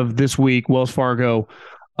 Speaking of this week, Wells Fargo,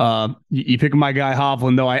 you pick my guy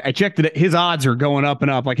Hovland, though. I checked it. His odds are going up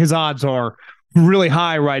and up. Like, his odds are really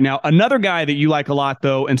high right now. Another guy that you like a lot,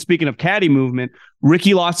 though, and speaking of caddy movement,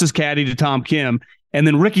 Ricky lost his caddy to Tom Kim, and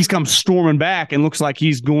then Ricky's come storming back and looks like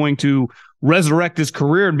he's going to resurrect his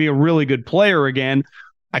career and be a really good player again.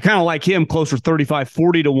 I kind of like him closer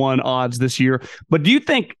 35-40 to 1 odds this year. But do you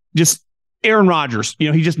think just Aaron Rodgers,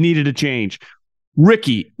 he just needed a change?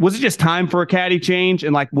 Ricky, was it just time for a caddy change?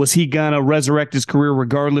 And was he going to resurrect his career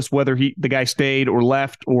regardless whether the guy stayed or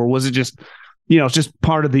left? Or was it just, it's just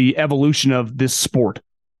part of the evolution of this sport?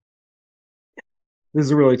 This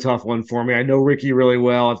is a really tough one for me. I know Ricky really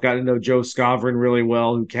well. I've gotten to know Joe Scovrin really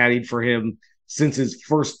well, who caddied for him since his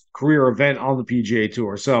first career event on the PGA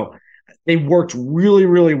Tour. So they worked really,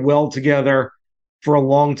 really well together for a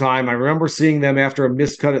long time. I remember seeing them after a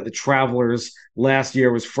missed cut at the Travelers last year.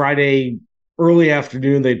 It was Friday early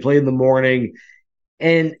afternoon. They played in the morning.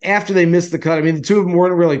 And after they missed the cut, the two of them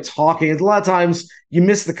weren't really talking. A lot of times you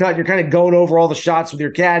miss the cut, you're kind of going over all the shots with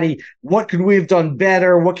your caddy. What could we have done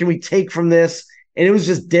better? What can we take from this? And it was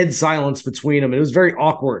just dead silence between them. It was very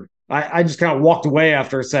awkward. I just kind of walked away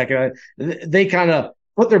after a second. They kind of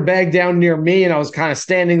put their bag down near me, and I was kind of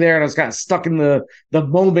standing there, and I was kind of stuck in the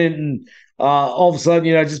moment. And all of a sudden,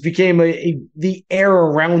 it just became the air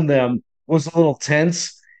around them was a little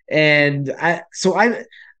tense. And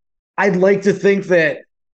I'd like to think that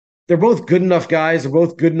they're both good enough guys. They're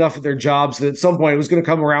both good enough at their jobs that at some point it was going to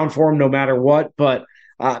come around for them no matter what. But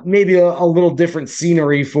maybe a little different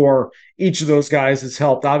scenery for each of those guys has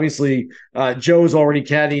helped. Obviously, Joe's already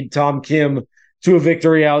caddied Tom Kim to a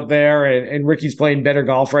victory out there, and Ricky's playing better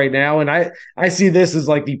golf right now. And I see this as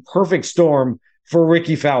like the perfect storm for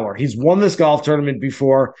Ricky Fowler. He's won this golf tournament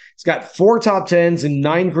before. He's got 4 top 10s and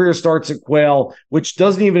 9 career starts at Quail, which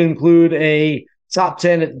doesn't even include a top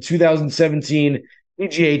 10 at the 2017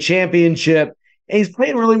 PGA Championship. And he's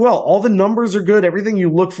playing really well. All the numbers are good. Everything you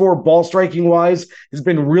look for ball striking wise has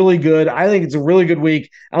been really good. I think it's a really good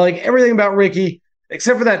week. I like everything about Ricky,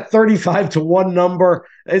 except for that 35-1 number.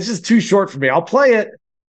 It's just too short for me. I'll play it,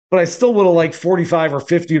 but I still would have liked 45 or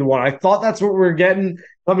 50-1. I thought that's what we were getting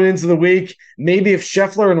coming into the week. Maybe if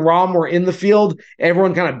Scheffler and Rahm were in the field,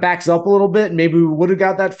 everyone kind of backs up a little bit. Maybe we would have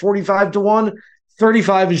got that 45-1.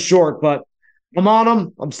 35 is short, but I'm on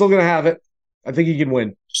him. I'm still going to have it. I think he can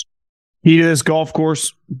win. Key to this golf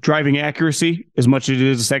course, driving accuracy as much as it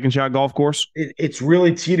is a second shot golf course. It's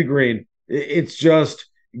really tee to green. It's just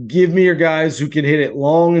give me your guys who can hit it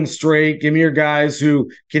long and straight. Give me your guys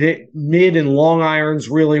who can hit mid and long irons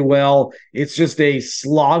really well. It's just a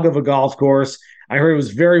slog of a golf course. I heard it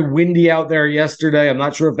was very windy out there yesterday. I'm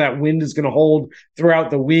not sure if that wind is going to hold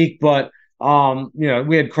throughout the week, but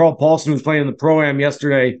we had Carl Paulson who was playing in the Pro-Am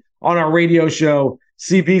yesterday on our radio show.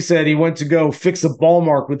 CP said he went to go fix a ball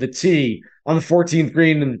mark with the tee on the 14th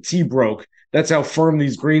green and the tee broke. That's how firm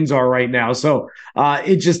these greens are right now. So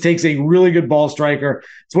it just takes a really good ball striker.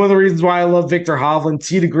 It's one of the reasons why I love Victor Hovland.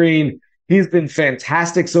 Tee to green, he's been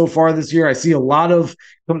fantastic so far this year. I see a lot of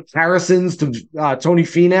comparisons to Tony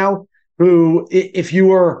Finau, who, if you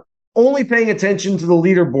were only paying attention to the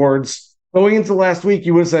leaderboards going into last week,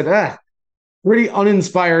 you would have said, pretty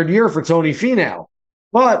uninspired year for Tony Finau.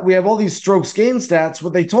 But we have all these strokes gained stats.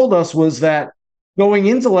 What they told us was that going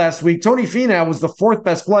into last week, Tony Finau was the 4th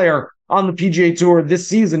best player on the PGA Tour this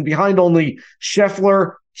season, behind only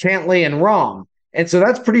Scheffler, Cantlay, and Rahm. And so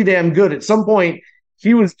that's pretty damn good. At some point,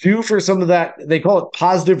 he was due for some of that. They call it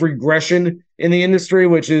positive regression in the industry,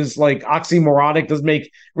 which is like oxymoronic. Doesn't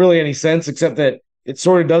make really any sense, except that it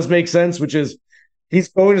sort of does make sense, which is he's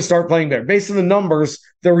going to start playing better. Based on the numbers,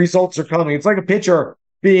 the results are coming. It's like a pitcher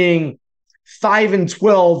being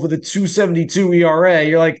 5-12 with a 2.72 ERA.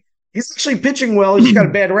 You're like, he's actually pitching well. He's got a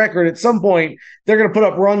bad record. At some point, they're going to put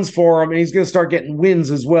up runs for him, and he's going to start getting wins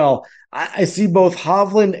as well. I see both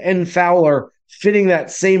Hovland and Fowler fitting that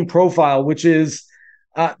same profile, which is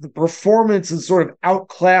the performance has sort of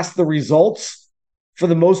outclassed the results for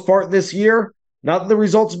the most part this year. Not that the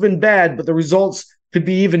results have been bad, but the results could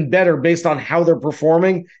be even better based on how they're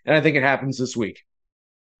performing. And I think it happens this week.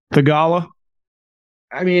 Thigala?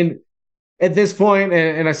 I mean, at this point,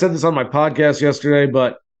 and I said this on my podcast yesterday,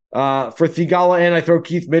 but for Thigala, and I throw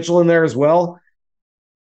Keith Mitchell in there as well.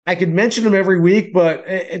 I could mention him every week, but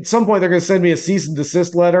at some point they're going to send me a cease and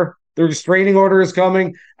desist letter. The restraining order is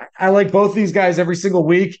coming. I like both these guys every single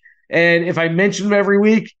week. And if I mention them every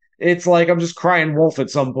week, it's like I'm just crying wolf at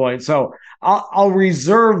some point. So I'll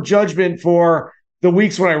reserve judgment for the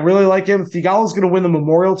weeks when I really like him. Thigala's going to win the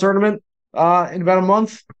Memorial Tournament in about a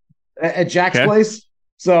month at Jack's place.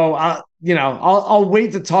 So, I'll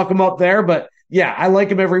wait to talk him up there. But, yeah, I like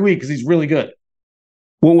him every week because he's really good.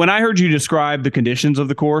 Well, when I heard you describe the conditions of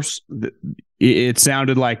the course, it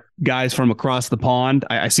sounded like guys from across the pond.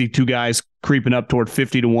 I see two guys creeping up toward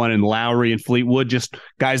 50-1 in Lowry and Fleetwood, just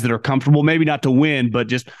guys that are comfortable, maybe not to win, but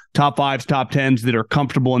just top fives, top tens that are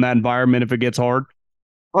comfortable in that environment if it gets hard.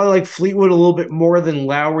 I like Fleetwood a little bit more than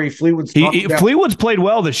Lowry. Fleetwood's played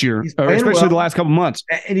well this year, especially the last couple months.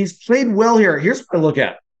 And he's played well here. Here's what I look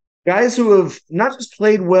at. Guys who have not just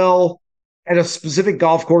played well at a specific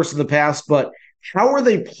golf course in the past, but how are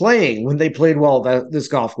they playing when they played well at this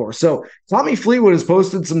golf course? So Tommy Fleetwood has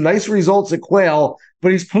posted some nice results at Quail,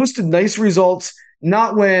 but he's posted nice results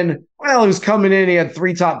not when, he was coming in, he had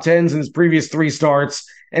 3 top tens in his previous 3 starts.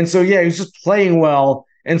 And so, he was just playing well.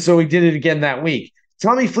 And so he did it again that week.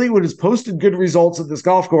 Tommy Fleetwood has posted good results at this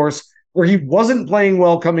golf course where he wasn't playing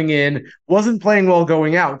well coming in, wasn't playing well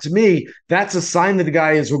going out. To me, that's a sign that the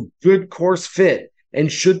guy is a good course fit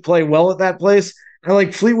and should play well at that place. I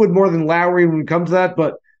like Fleetwood more than Lowry when it comes to that.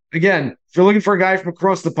 But again, if you're looking for a guy from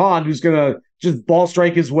across the pond who's going to just ball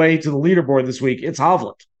strike his way to the leaderboard this week, it's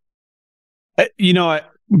Hovland. I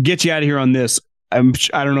get you out of here on this. I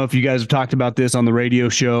don't know if you guys have talked about this on the radio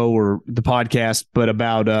show or the podcast, but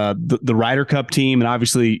about the Ryder Cup team. And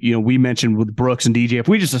obviously, we mentioned with Brooks and DJ, if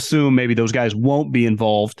we just assume maybe those guys won't be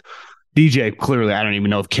involved, DJ, clearly, I don't even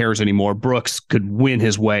know if cares anymore. Brooks could win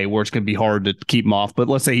his way where it's going to be hard to keep him off. But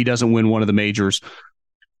let's say he doesn't win one of the majors.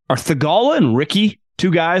 Are Thigala and Ricky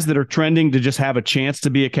two guys that are trending to just have a chance to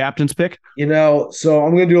be a captain's pick? So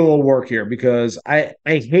I'm going to do a little work here because I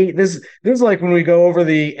hate this. This is like when we go over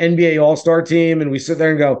the NBA All-Star team and we sit there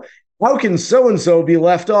and go, how can so-and-so be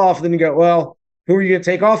left off? And then you go, well, who are you going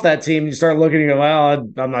to take off that team? And you start looking and you go, well,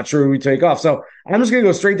 I'm not sure who we take off. So I'm just going to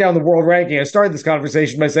go straight down the world ranking. I started this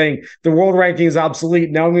conversation by saying the world ranking is obsolete.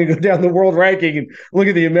 Now I'm going to go down the world ranking and look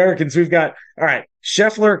at the Americans. We've got, all right,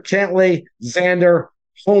 Scheffler, Cantlay, Xander,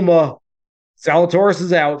 Homa. Zalatoris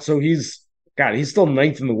is out. So he's still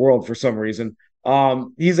 9th in the world for some reason.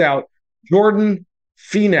 He's out. Jordan,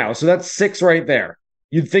 Finau. So that's 6 right there.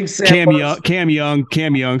 You'd think Cam Young's going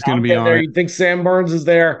to be on there. it. You'd think Sam Burns is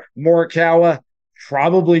there. Morikawa,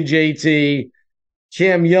 probably JT,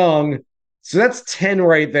 Cam Young. So that's 10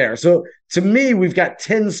 right there. So to me, we've got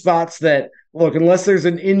 10 spots that, look, unless there's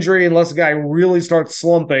an injury, unless a guy really starts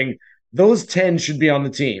slumping, those 10 should be on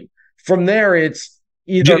the team. From there, it's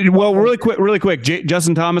either. Really quick.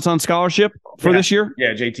 Justin Thomas on scholarship for this year?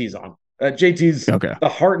 Yeah, JT's on. JT's the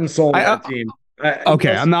heart and soul of that team.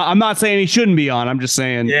 I'm not saying he shouldn't be on. I'm just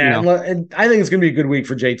saying. Yeah, and I think it's going to be a good week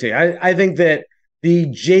for JT. I think that the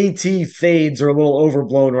JT fades are a little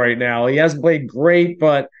overblown right now. He hasn't played great,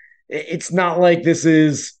 but it's not like this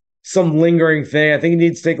is some lingering thing. I think he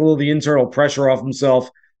needs to take a little of the internal pressure off himself.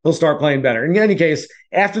 He'll start playing better. In any case,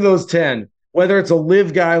 after those 10, whether it's a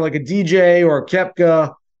live guy like a DJ or a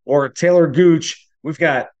Koepka or a Taylor Gooch, we've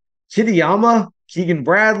got Kitayama, Keegan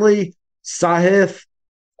Bradley, Sahith,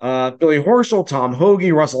 Billy Horschel, Tom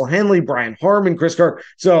Hoagie, Russell Henley, Brian Harmon, Chris Kirk.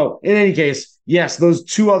 So in any case, yes, those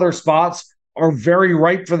 2 other spots are very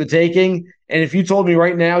ripe for the taking. And if you told me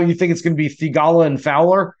right now you think it's going to be Thigala and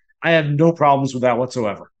Fowler, I have no problems with that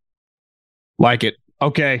whatsoever. Like it.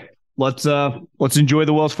 Okay. Let's enjoy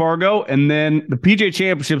the Wells Fargo. And then the PGA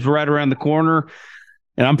Championships are right around the corner.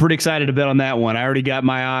 And I'm pretty excited to bet on that one. I already got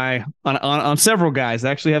my eye on several guys that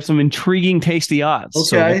actually have some intriguing, tasty odds.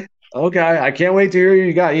 Okay. Okay. I can't wait to hear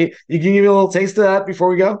you got. You can give me a little taste of that before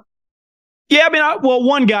we go? Yeah, I mean,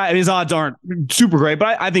 one guy, his odds aren't super great,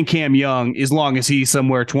 but I think Cam Young, as long as he's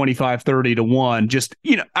somewhere 25-30-1, just,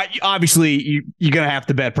 obviously you're going to have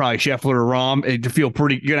to bet probably Scheffler or Rahm to feel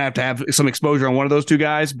pretty. You're going to have some exposure on one of those two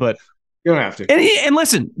guys, but you don't have to. And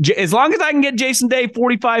listen, as long as I can get Jason Day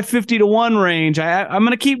 45-50-1 range, I'm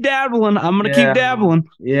going to keep dabbling. Keep dabbling.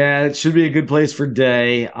 Yeah, it should be a good place for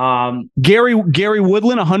Day. Gary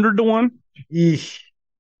Woodland 100-1.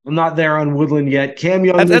 I'm not there on Woodland yet. Cam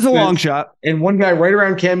Young. That's a long shot. And one guy right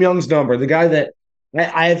around Cam Young's number, the guy that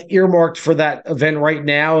I have earmarked for that event right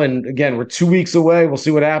now. And again, we're 2 weeks away. We'll see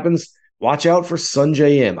what happens. watch out for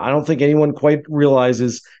Sungjae Im. I don't think anyone quite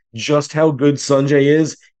realizes just how good Sungjae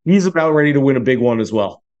is. He's about ready to win a big one as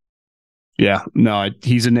well. Yeah, no,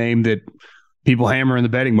 he's a name that people hammer in the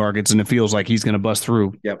betting markets, and it feels like he's going to bust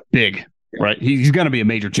through big, right? He's going to be a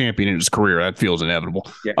major champion in his career. That feels inevitable.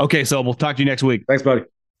 Yeah. Okay, so we'll talk to you next week. Thanks, buddy.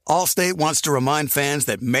 Allstate wants to remind fans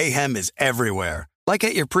that mayhem is everywhere, like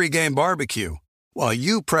at your pregame barbecue. While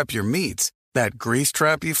you prep your meats, that grease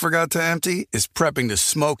trap you forgot to empty is prepping to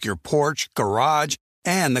smoke your porch, garage,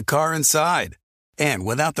 and the car inside. And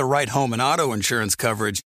without the right home and auto insurance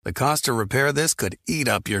coverage, the cost to repair this could eat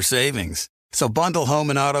up your savings. So bundle home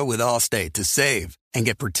and auto with Allstate to save and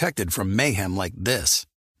get protected from mayhem like this.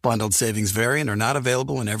 Bundled savings vary and are not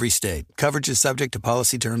available in every state. Coverage is subject to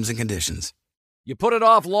policy terms and conditions. You put it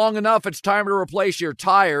off long enough, it's time to replace your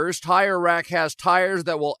tires. Tire Rack has tires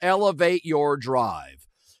that will elevate your drive.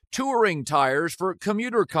 Touring tires for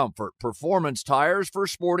commuter comfort, performance tires for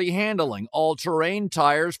sporty handling, all-terrain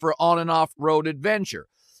tires for on- and off-road adventure.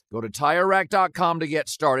 Go to TireRack.com to get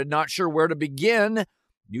started. Not sure where to begin?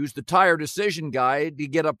 Use the Tire Decision Guide to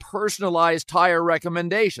get a personalized tire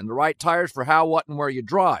recommendation, the right tires for how, what, and where you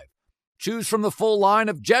drive. Choose from the full line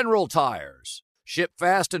of General Tires. Ship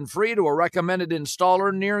fast and free to a recommended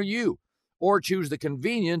installer near you. Or choose the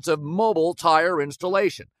convenience of mobile tire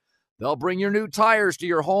installation. They'll bring your new tires to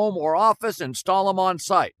your home or office and install them on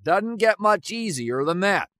site. Doesn't get much easier than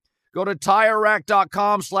that. Go to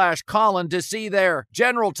TireRack.com/Colin to see their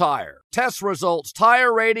General Tire, test results,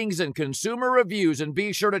 tire ratings, and consumer reviews, and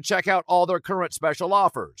be sure to check out all their current special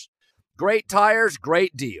offers. Great tires,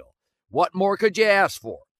 great deal. What more could you ask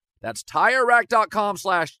for? That's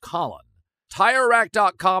TireRack.com/Colin.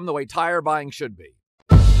 TireRack.com, the way tire buying should be.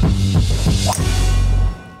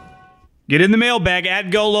 Get in the mailbag at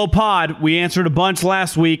GoLow Pod. We answered a bunch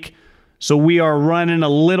last week, so we are running a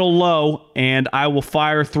little low, and I will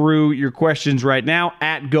fire through your questions right now.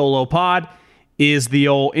 At GoLow Pod is the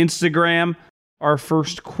old Instagram. Our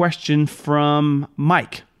first question from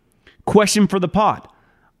Mike. Question for the pod.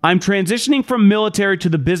 I'm transitioning from military to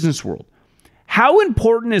the business world. How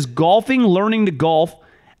important is golfing, learning to golf,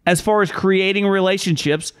 as far as creating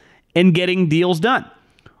relationships and getting deals done?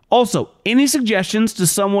 Also, any suggestions to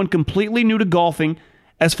someone completely new to golfing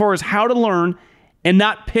as far as how to learn and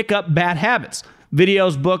not pick up bad habits?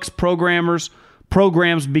 Videos, books, programs,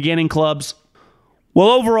 beginning clubs. Well,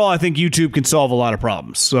 overall, I think YouTube can solve a lot of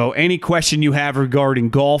problems. So any question you have regarding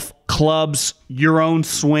golf, clubs, your own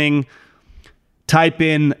swing, type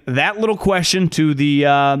in that little question to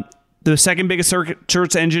the second biggest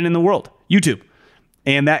search engine in the world, YouTube.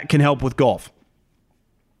 And that can help with golf.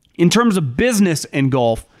 In terms of business and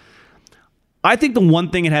golf, I think the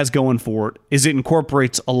one thing it has going for it is it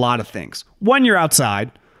incorporates a lot of things. One, you're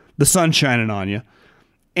outside, the sun's shining on you.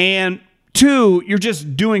 And two, you're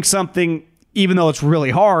just doing something, even though it's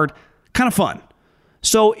really hard, kind of fun.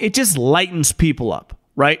 So it just lightens people up,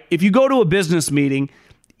 right? If you go to a business meeting,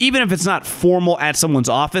 even if it's not formal at someone's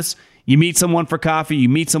office, you meet someone for coffee, you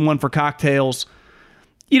meet someone for cocktails,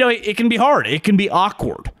 it can be hard. It can be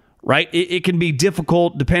awkward, right? It can be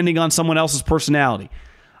difficult depending on someone else's personality.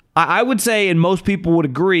 I would say, and most people would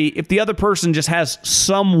agree, if the other person just has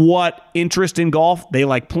somewhat interest in golf, they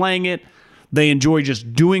like playing it, they enjoy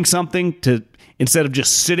just doing something instead of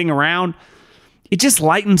just sitting around, it just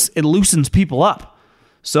lightens and loosens people up.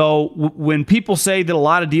 So when people say that a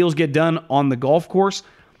lot of deals get done on the golf course,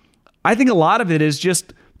 I think a lot of it is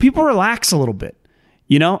just people relax a little bit,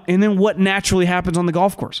 and then what naturally happens on the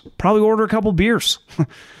golf course? Probably order a couple beers.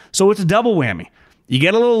 So it's a double whammy. You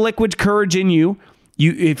get a little liquid courage in you.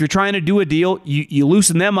 If you're trying to do a deal, you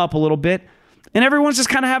loosen them up a little bit, and everyone's just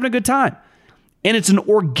kind of having a good time. And it's an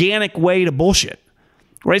organic way to bullshit,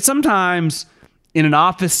 right? Sometimes in an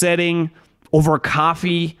office setting, over a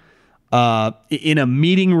coffee, in a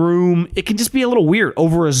meeting room, it can just be a little weird.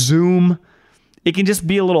 Over a Zoom, it can just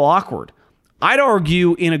be a little awkward. I'd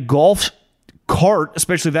argue in a golf cart,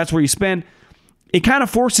 especially if that's where you spend, it kind of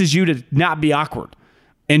forces you to not be awkward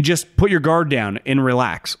and just put your guard down and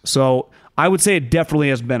relax. So I would say it definitely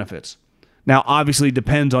has benefits. Now, obviously, it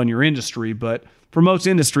depends on your industry, but for most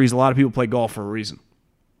industries, a lot of people play golf for a reason.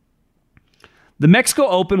 The Mexico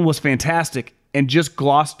Open was fantastic and just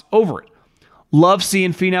glossed over it. Love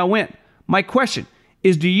seeing Finau win. My question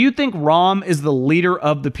is, do you think Rahm is the leader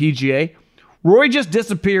of the PGA? Rory just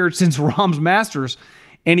disappeared since Rahm's Masters,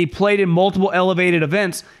 and he played in multiple elevated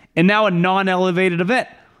events, and now a non-elevated event.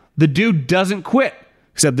 The dude doesn't quit,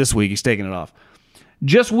 except this week he's taking it off.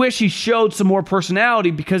 Just wish he showed some more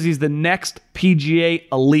personality because he's the next PGA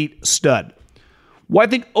elite stud. Well, I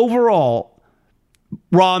think overall,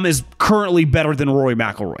 Rahm is currently better than Rory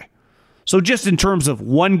McIlroy. So just in terms of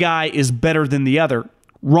one guy is better than the other,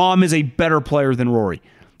 Rahm is a better player than Rory,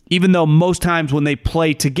 even though most times when they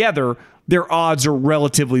play together, their odds are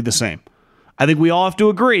relatively the same. I think we all have to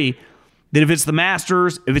agree that if it's the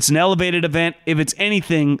Masters, if it's an elevated event, if it's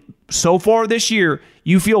anything, so far this year,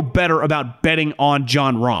 you feel better about betting on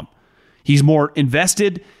Jon Rahm. He's more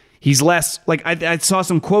invested. He's less, like I saw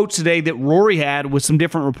some quotes today that Rory had with some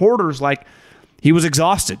different reporters, like he was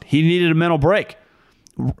exhausted. He needed a mental break.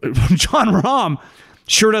 Jon Rahm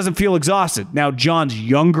sure doesn't feel exhausted. Now, John's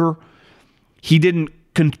younger. He didn't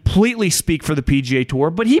completely speak for the PGA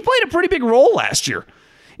Tour, but he played a pretty big role last year.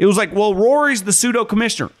 It was like, well, Rory's the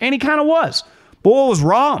pseudo-commissioner, and he kind of was. But what was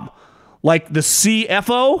Rahm? Like the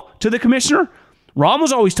CFO to the commissioner? Rahm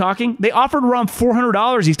was always talking. They offered Rahm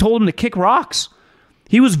 $400. He told him to kick rocks.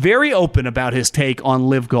 He was very open about his take on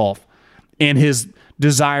LIV Golf and his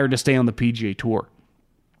desire to stay on the PGA Tour.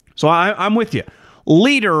 So I'm with you.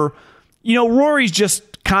 Leader, Rory's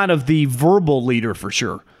just kind of the verbal leader for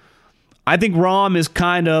sure. I think Rahm is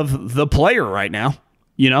kind of the player right now.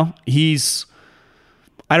 I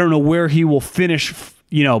don't know where he will finish,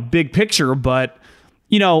 big picture, but,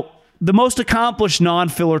 the most accomplished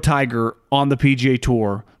non-filler Tiger on the PGA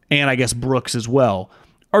Tour, and I guess Brooks as well,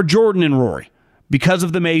 are Jordan and Rory because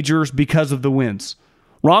of the majors, because of the wins.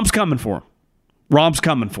 Rahm's coming for him.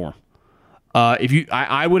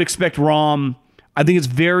 I would expect Rahm, I think it's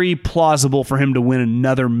very plausible for him to win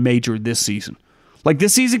another major this season. Like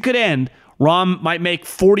this season could end, Rahm might make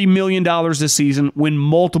 $40 million this season, win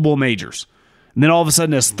multiple majors. And then all of a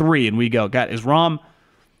sudden it's 3, and we go, God, is Rahm...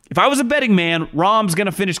 If I was a betting man, Rahm's going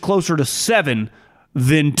to finish closer to 7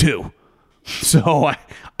 than 2. So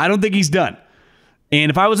I don't think he's done.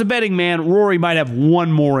 And if I was a betting man, Rory might have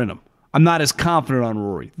one more in him. I'm not as confident on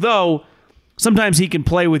Rory. Though, sometimes he can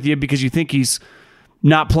play with you because you think he's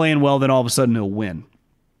not playing well, then all of a sudden he'll win.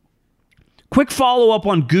 Quick follow-up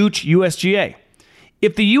on Gooch USGA.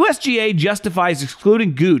 If the USGA justifies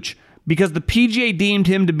excluding Gooch because the PGA deemed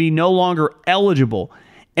him to be no longer eligible,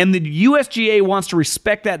 and the USGA wants to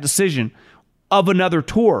respect that decision of another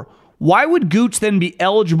tour, why would Gooch then be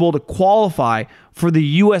eligible to qualify for the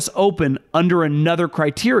U.S. Open under another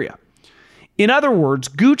criteria? In other words,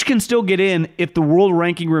 Gooch can still get in if the world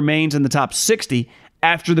ranking remains in the top 60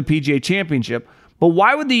 after the PGA Championship, but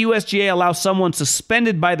why would the USGA allow someone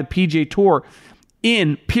suspended by the PGA Tour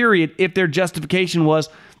in, period, if their justification was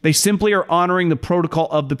they simply are honoring the protocol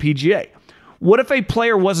of the PGA? What if a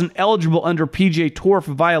player wasn't eligible under PGA Tour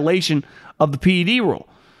for violation of the PED rule?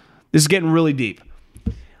 This is getting really deep.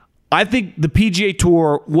 I think the PGA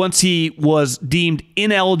Tour, once he was deemed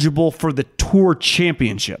ineligible for the Tour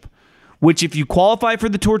Championship, which if you qualify for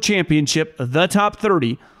the Tour Championship, the top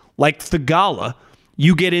 30, like Theegala,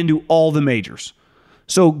 you get into all the majors.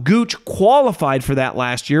 So Gooch qualified for that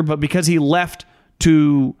last year, but because he left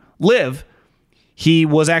to LIV, he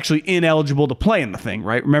was actually ineligible to play in the thing,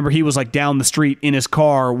 right? Remember, he was like down the street in his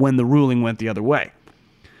car when the ruling went the other way.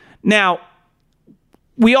 Now,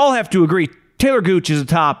 we all have to agree, Taylor Gooch is a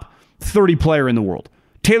top 30 player in the world.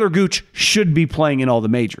 Taylor Gooch should be playing in all the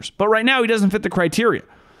majors. But right now, he doesn't fit the criteria.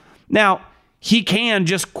 Now, he can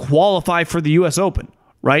just qualify for the U.S. Open,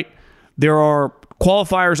 right? There are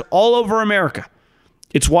qualifiers all over America.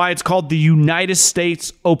 It's why it's called the United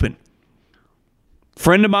States Open.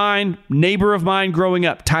 Friend of mine, neighbor of mine growing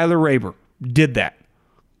up, Tyler Raber, did that.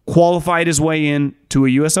 Qualified his way in to a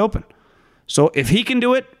U.S. Open. So if he can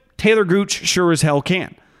do it, Taylor Gooch sure as hell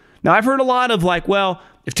can. Now, I've heard a lot of like, well,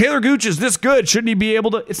 if Taylor Gooch is this good, shouldn't he be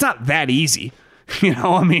able to? It's not that easy. You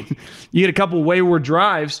get a couple wayward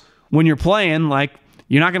drives when you're playing, like,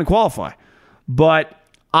 you're not going to qualify. But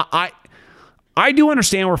I do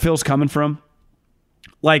understand where Phil's coming from.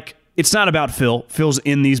 Like, it's not about Phil. Phil's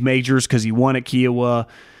in these majors because he won at Kiowa.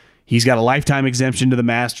 He's got a lifetime exemption to the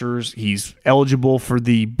Masters. He's eligible for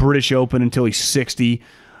the British Open until he's 60.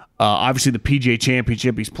 Obviously, the PGA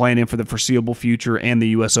Championship he's playing in for the foreseeable future and the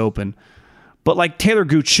U.S. Open. But, like, Taylor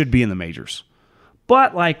Gooch should be in the majors.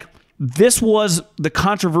 But, like, this was the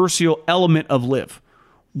controversial element of LIV.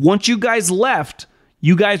 Once you guys left,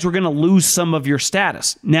 you guys were going to lose some of your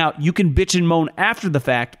status. Now, you can bitch and moan after the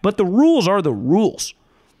fact, but the rules are the rules.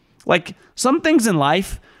 Like, some things in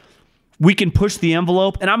life, we can push the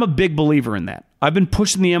envelope, and I'm a big believer in that. I've been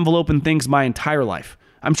pushing the envelope in things my entire life.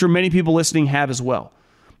 I'm sure many people listening have as well.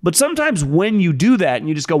 But sometimes when you do that, and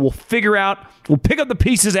you just go, we'll pick up the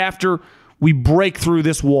pieces after we break through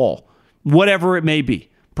this wall, whatever it may be,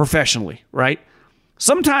 professionally, right?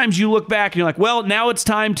 Sometimes you look back and you're like, well, now it's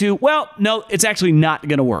time to, no, it's actually not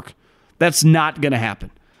going to work. That's not going to happen.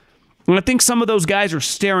 And I think some of those guys are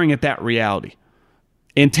staring at that reality.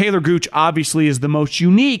 And Taylor Gooch obviously is the most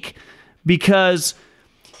unique because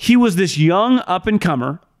he was this young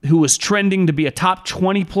up-and-comer who was trending to be a top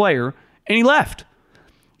 20 player, and he left.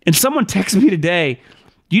 And someone texted me today,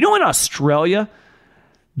 you know in Australia,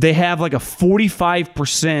 they have like a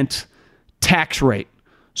 45% tax rate.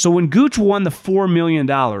 So when Gooch won the $4 million,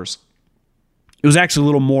 it was actually a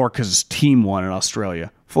little more because his team won in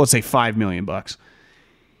Australia, for let's say $5 million.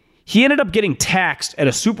 He ended up getting taxed at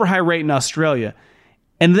a super high rate in Australia,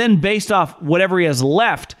 and then based off whatever he has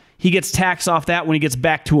left, he gets taxed off that when he gets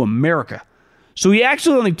back to America. So he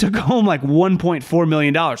actually only took home like $1.4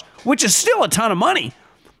 million, which is still a ton of money.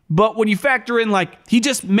 But when you factor in, like, he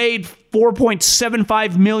just made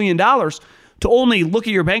 $4.75 million to only look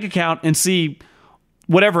at your bank account and see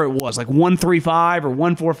whatever it was, like 135 or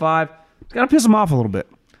 145, it's got to piss him off a little bit.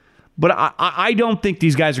 But I don't think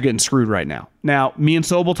these guys are getting screwed right now. Now, me and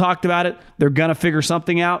Sobel talked about it. They're going to figure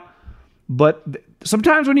something out. But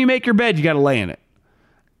sometimes when you make your bed, you got to lay in it.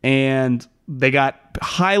 And they got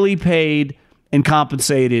highly paid and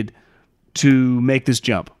compensated to make this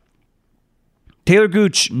jump. Taylor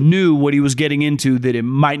Gooch knew what he was getting into, that it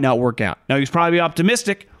might not work out. Now, he was probably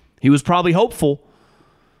optimistic. He was probably hopeful.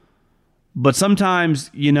 But sometimes,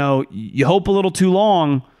 you know, you hope a little too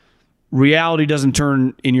long, reality doesn't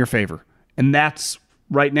turn in your favor. And that's,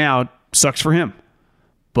 right now, sucks for him.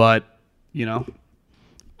 But, you know,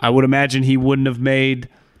 I would imagine he wouldn't have made,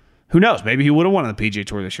 who knows, maybe he would have won on the PGA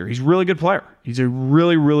Tour this year. He's a really good player. He's a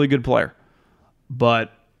really, really good player.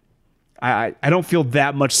 But I don't feel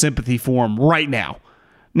that much sympathy for him right now.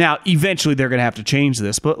 Now, eventually they're going to have to change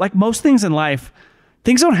this. But like most things in life,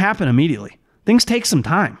 things don't happen immediately. Things take some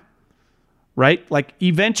time, right? Like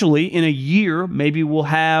eventually in a year, maybe we'll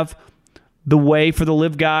have the way for the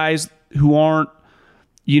live guys who aren't,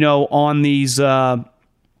 you know, on these, that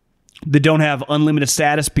don't have unlimited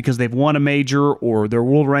status because they've won a major or their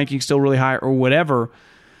world ranking still really high or whatever.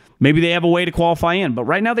 Maybe they have a way to qualify in, but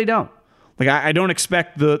right now they don't. Like I don't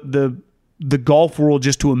expect the golf world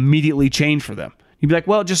just to immediately change for them. You'd be like,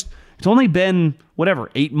 well, it's only been,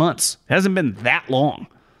 8 months. It hasn't been that long.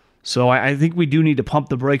 So I think we do need to pump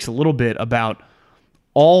the brakes a little bit about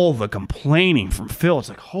all the complaining from Phil. It's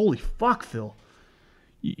like, holy fuck, Phil.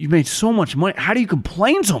 You made so much money. How do you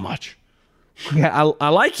complain so much? Yeah, I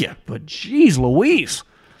like you, but geez Louise.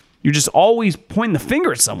 You're just always pointing the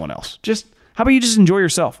finger at someone else. How about you just enjoy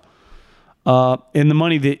yourself? And the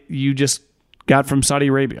money that you just got from Saudi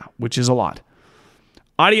Arabia, which is a lot.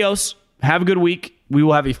 Adios. Have a good week. We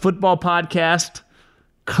will have a football podcast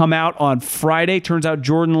come out on Friday. Turns out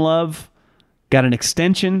Jordan Love got an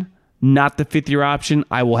extension, not the fifth-year option.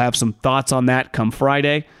 I will have some thoughts on that come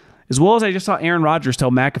Friday. As well as I just saw Aaron Rodgers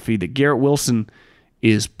tell McAfee that Garrett Wilson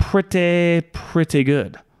is pretty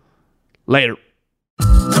good. Later.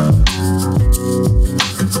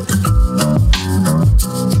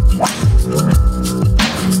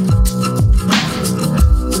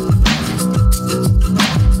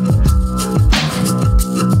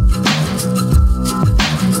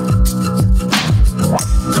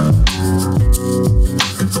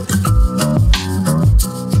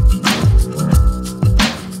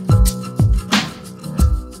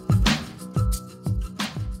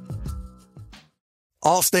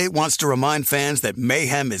 Allstate wants to remind fans that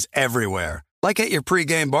mayhem is everywhere, like at your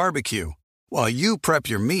pregame barbecue. While you prep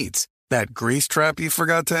your meats, that grease trap you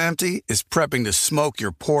forgot to empty is prepping to smoke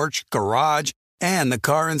your porch, garage, and the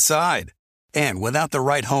car inside. And without the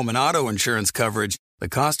right home and auto insurance coverage, the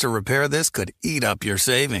cost to repair this could eat up your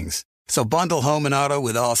savings. So bundle home and auto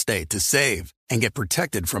with Allstate to save and get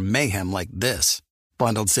protected from mayhem like this.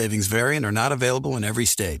 Bundled savings vary and are not available in every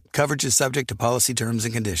state. Coverage is subject to policy terms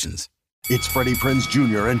and conditions. It's Freddie Prinze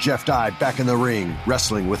Jr. and Jeff Dye back in the ring.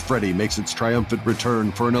 Wrestling with Freddie makes its triumphant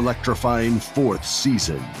return for an electrifying 4th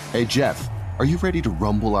season. Hey, Jeff, are you ready to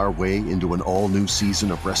rumble our way into an all-new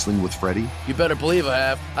season of Wrestling with Freddie? You better believe I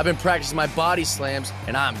have. I've been practicing my body slams,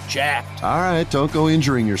 and I'm jacked. All right, don't go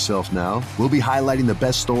injuring yourself now. We'll be highlighting the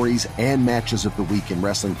best stories and matches of the week in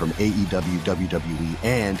wrestling from AEW, WWE,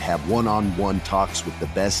 and have one-on-one talks with the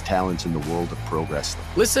best talents in the world of pro wrestling.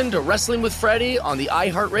 Listen to Wrestling with Freddie on the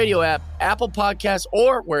iHeartRadio app, Apple Podcasts,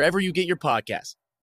 or wherever you get your podcasts.